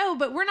up our show,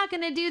 but we're not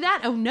going to do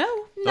that. Oh no,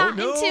 not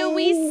until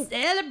we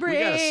celebrate.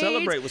 We gotta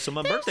celebrate with some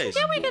birthdays.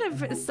 Yeah, we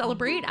gotta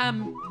celebrate.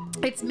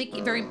 It's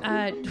Mickey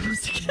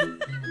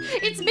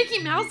it's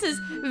Mickey Mouse's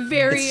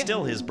very. It's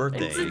still his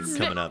birthday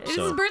coming up. It's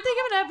So his birthday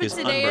coming up, and his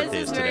today is unbirthday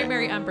his is very today.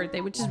 merry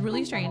unbirthday, which is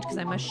really strange because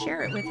I must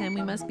share it with him.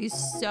 We must be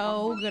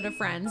so good of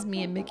friends,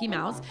 me and Mickey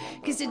Mouse,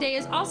 because today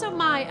is also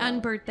my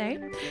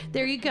unbirthday.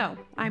 There you go.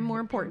 I'm more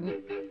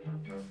important.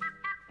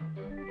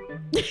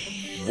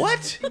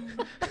 What?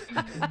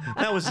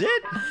 That was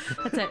it?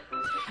 That's it.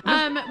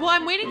 Well,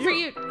 I'm waiting for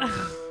you.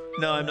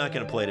 No, I'm not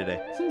gonna play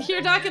today.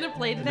 You're not gonna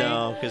play today.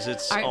 No, because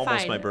it's All right, almost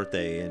fine. my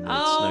birthday, and it's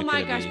Oh not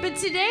my gonna gosh! be... But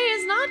today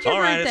is not your All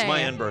right, birthday. it's my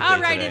unbirthday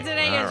All right, today. and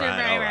today All is your right,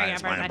 very, all right, very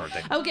it's my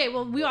unbirthday. unbirthday. Okay,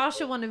 well, we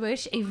also want to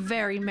wish a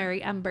very merry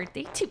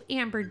unbirthday to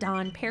Amber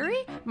Dawn Perry,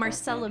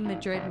 Marcella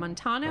Madrid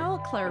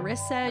Montano,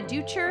 Clarissa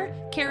Ducher,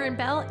 Karen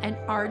Bell, and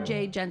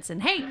RJ Jensen.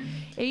 Hey,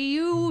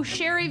 you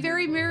share a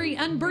very merry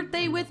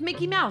unbirthday with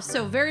Mickey Mouse,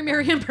 so very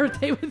merry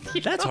unbirthday with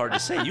you. That's hard to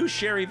say. You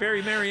share a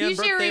very merry You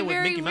share unbirthday a with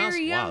very Mickey Mouse.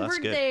 merry Wow, that's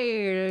good.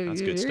 unbirthday.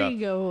 That's good There stuff. you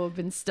go. I've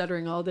been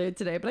stuttering all day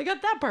today, but I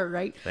got that part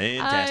right.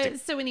 Fantastic.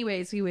 So,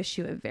 anyways, we wish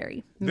you a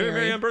very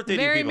merry unbirthday to you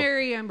very people.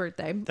 merry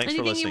unbirthday. Thanks for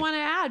Anything listening. you want to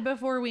add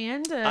before we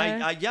end?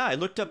 I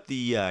looked up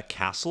the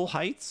castle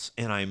heights,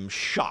 and I'm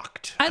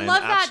shocked. I I'm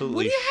love that. What do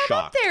absolutely you have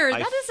up shocked. there? I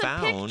That is a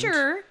found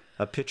picture.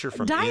 A picture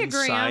from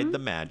Diagram. inside the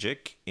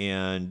magic,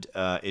 and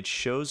it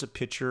shows a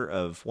picture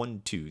of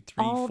 1, 2,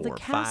 3, All 4, the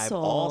 5,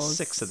 all castles.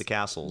 6 of the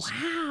castles.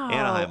 Wow.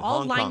 Anaheim, All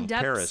Hong Kong, lined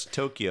up. Paris,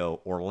 Tokyo,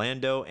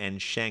 Orlando,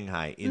 and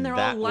Shanghai in And they're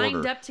that all lined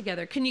order. up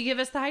together. Can you give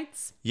us the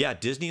heights? Yeah,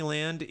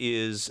 Disneyland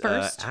is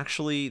First?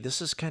 actually,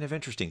 this is kind of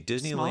interesting.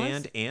 Disneyland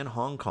Smallest? and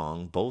Hong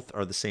Kong both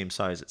are the same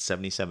size at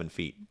 77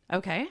 feet.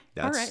 Okay. All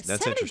That's- right.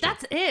 that's 70,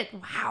 interesting. That's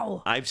it.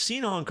 Wow. I've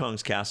seen Hong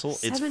Kong's castle.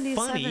 It's 77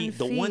 funny.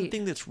 The one feet.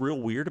 thing that's real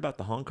weird about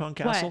the Hong Kong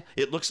castle,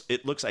 it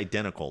looks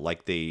identical,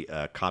 like they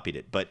copied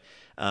it. But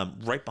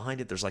right behind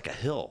it, there's like a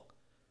hill.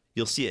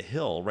 You'll see a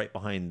hill right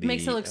behind the.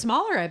 Makes it look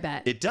smaller, I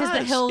bet. It does. Because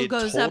the hill it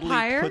goes totally up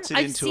higher. puts it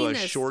I've into seen a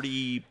this.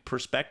 shorty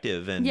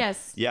perspective, and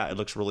Yes. yeah, it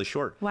looks really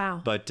short.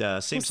 Wow. But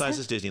same Well, size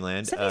as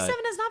Disneyland. 77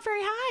 is not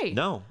very high.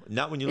 No,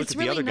 not when you look It's at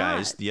the other really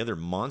guys, not. the other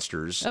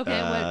monsters. Okay,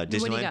 what do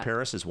you Disneyland got?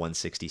 Paris is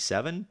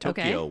 167,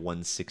 Tokyo Okay.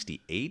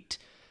 168,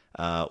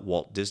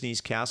 Walt Disney's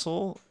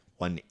Castle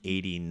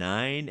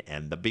 189,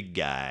 and the big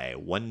guy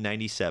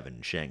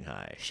 197,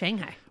 Shanghai.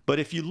 Shanghai. But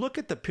if you look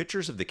at the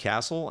pictures of the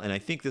castle, and I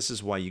think this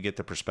is why you get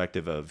the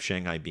perspective of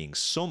Shanghai being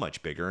so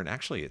much bigger, and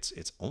actually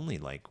it's only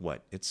like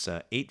what? It's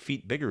 8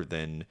 feet bigger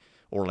than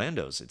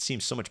Orlando's. It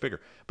seems so much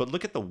bigger. But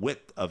look at the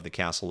width of the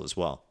castle as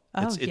well.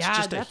 It's yeah,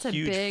 just that's a a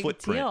huge big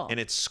footprint, deal. and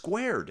it's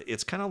squared.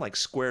 It's kind of like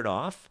squared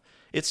off.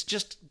 It's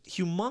just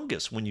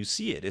humongous when you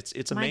see it. It's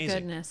My amazing.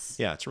 goodness.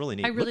 Yeah, it's really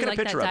neat. I really look at like a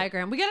that picture of it.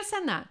 diagram. We got to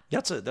send that.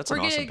 That's We're an awesome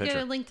gonna picture. get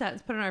a link to that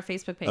and put it on our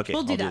Facebook page. Okay,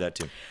 we'll do I'll that.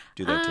 too.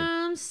 Do that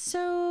too.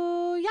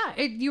 So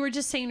yeah, you were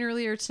just saying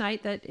earlier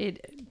tonight that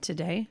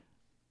today.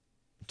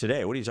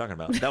 Today, what are you talking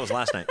about? That was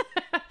last night.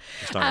 I was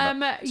talking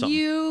about something.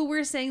 You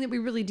were saying that we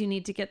really do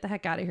need to get the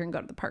heck out of here and go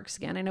to the parks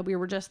again. I know we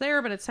were just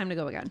there, but it's time to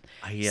go again.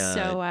 You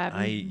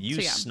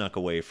yeah. snuck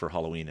away for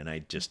Halloween, and I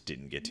just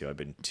didn't get to. I've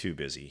been too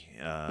busy.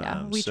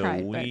 we so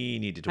tried, but we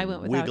needed I to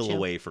went without wiggle you.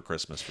 away for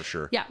Christmas for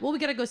sure. Yeah, well, we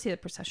got to go see the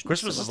procession.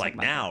 Christmas so is we'll like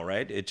talk about now,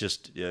 right? It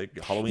just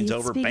Halloween's that.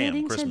 over, It's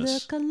beginning bam,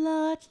 Christmas. to look a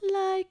lot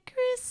like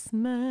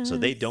Christmas. So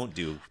they don't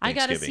do Thanksgiving. I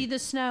got to see the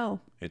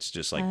snow. It's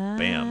just like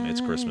bam, it's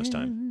Christmas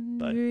time.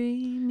 But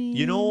Dreaming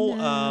you know,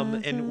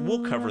 and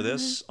we'll cover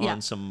this Yeah.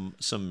 on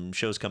some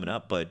shows coming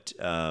up, but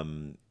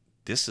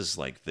this is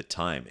like the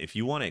time if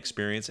you want to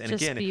experience. And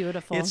Just again,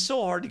 beautiful. it's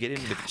so hard to get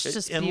into Gosh,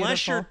 just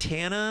unless you're beautiful.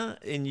 Tana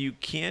and you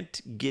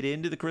can't get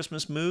into the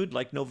Christmas mood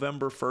like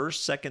November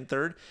 1st, 2nd,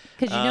 3rd.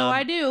 Because you know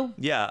I do.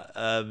 Yeah,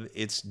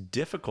 it's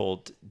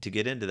difficult to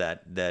get into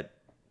that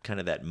kind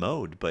of that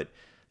mode, but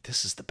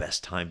this is the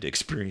best time to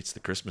experience the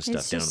Christmas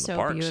stuff It's down in just the so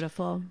parks.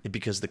 beautiful.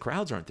 Because the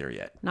crowds aren't there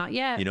yet. Not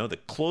yet. You know, the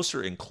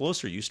closer and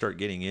closer you start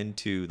getting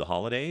into the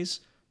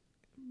holidays,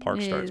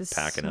 park starts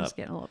packing It's up.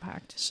 getting a little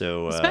packed.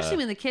 So Especially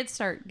when the kids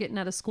start getting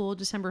out of school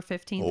December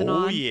 15th and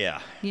oh on.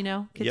 yeah, You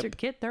know, kids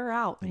Yep. they're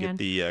out, man. get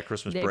the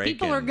Christmas They- break.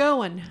 people are and-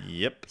 going.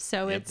 Yep.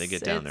 So Yep, it's they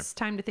get down there.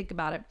 time to think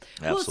about it.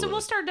 Well, so Absolutely.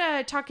 we'll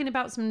start talking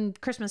about some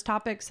Christmas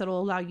topics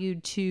that'll allow you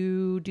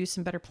to do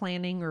some better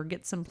planning or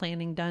get some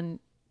planning done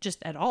just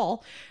at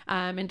all,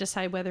 and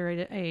decide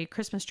whether a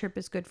Christmas trip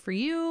is good for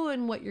you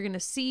and what you're going to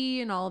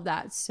see and all of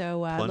that.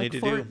 So Plenty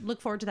to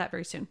look forward to that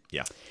very soon.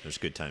 Yeah, there's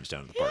good times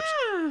down at the parks.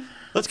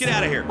 Let's get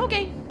out of here.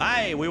 Okay.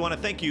 Hi, we want to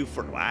thank you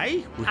for.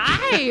 Hi.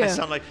 Hi. I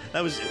sound like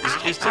that was.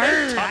 Is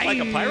today talk like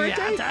a pirate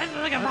day?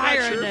 Like a I'm not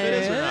pirate sure if it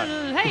is or not.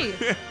 Hey.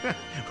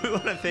 We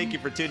want to thank you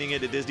for tuning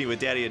in to Disney with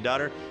Daddy and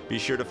Daughter. Be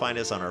sure to find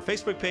us on our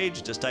Facebook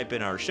page. Just type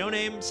in our show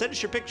name. Send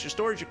us your pics, your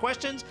stories, your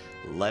questions.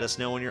 Let us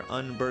know when your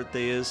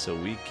unbirthday is so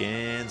we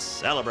can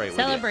celebrate with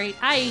Celebrate.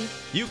 Aye.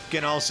 you. You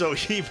can also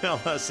email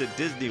us at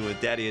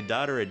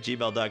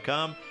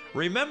disneywithdaddyanddaughter@gmail.com.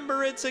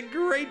 Remember, it's a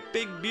great,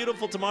 big,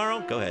 beautiful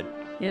tomorrow. Go ahead.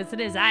 Yes,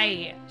 it is.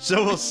 Aye.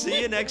 So we'll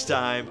see you next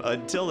time.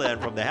 Until then,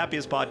 from the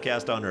happiest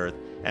podcast on earth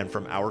and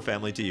from our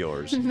family to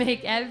yours.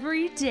 Make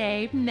every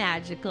day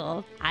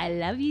magical. I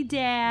love you,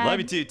 Dad. Love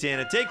you too,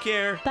 Tana. Take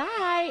care.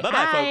 Bye.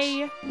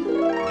 Bye-bye,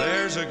 folks.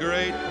 There's a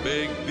great,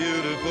 big,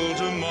 beautiful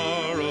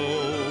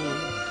tomorrow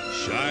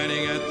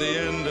shining at the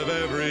end of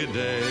every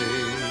day.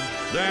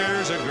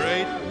 There's a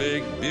great,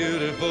 big,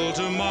 beautiful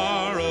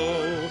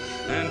tomorrow,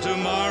 and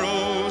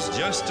tomorrow's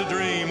just a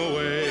dream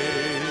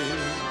away.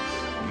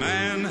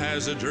 Man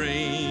has a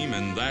dream,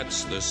 and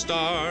that's the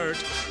start.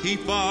 He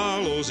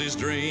follows his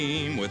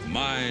dream with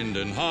mind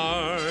and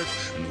heart.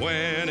 And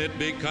when it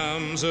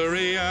becomes a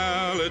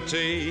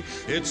reality,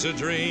 it's a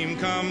dream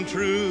come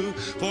true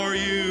for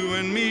you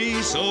and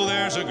me. So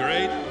there's a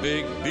great,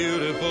 big,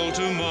 beautiful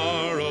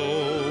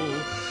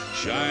tomorrow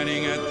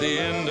shining at the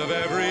end of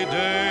every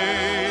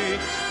day.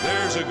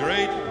 There's a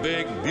great,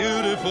 big,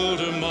 beautiful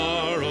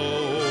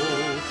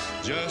tomorrow,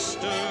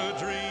 just a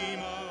dream.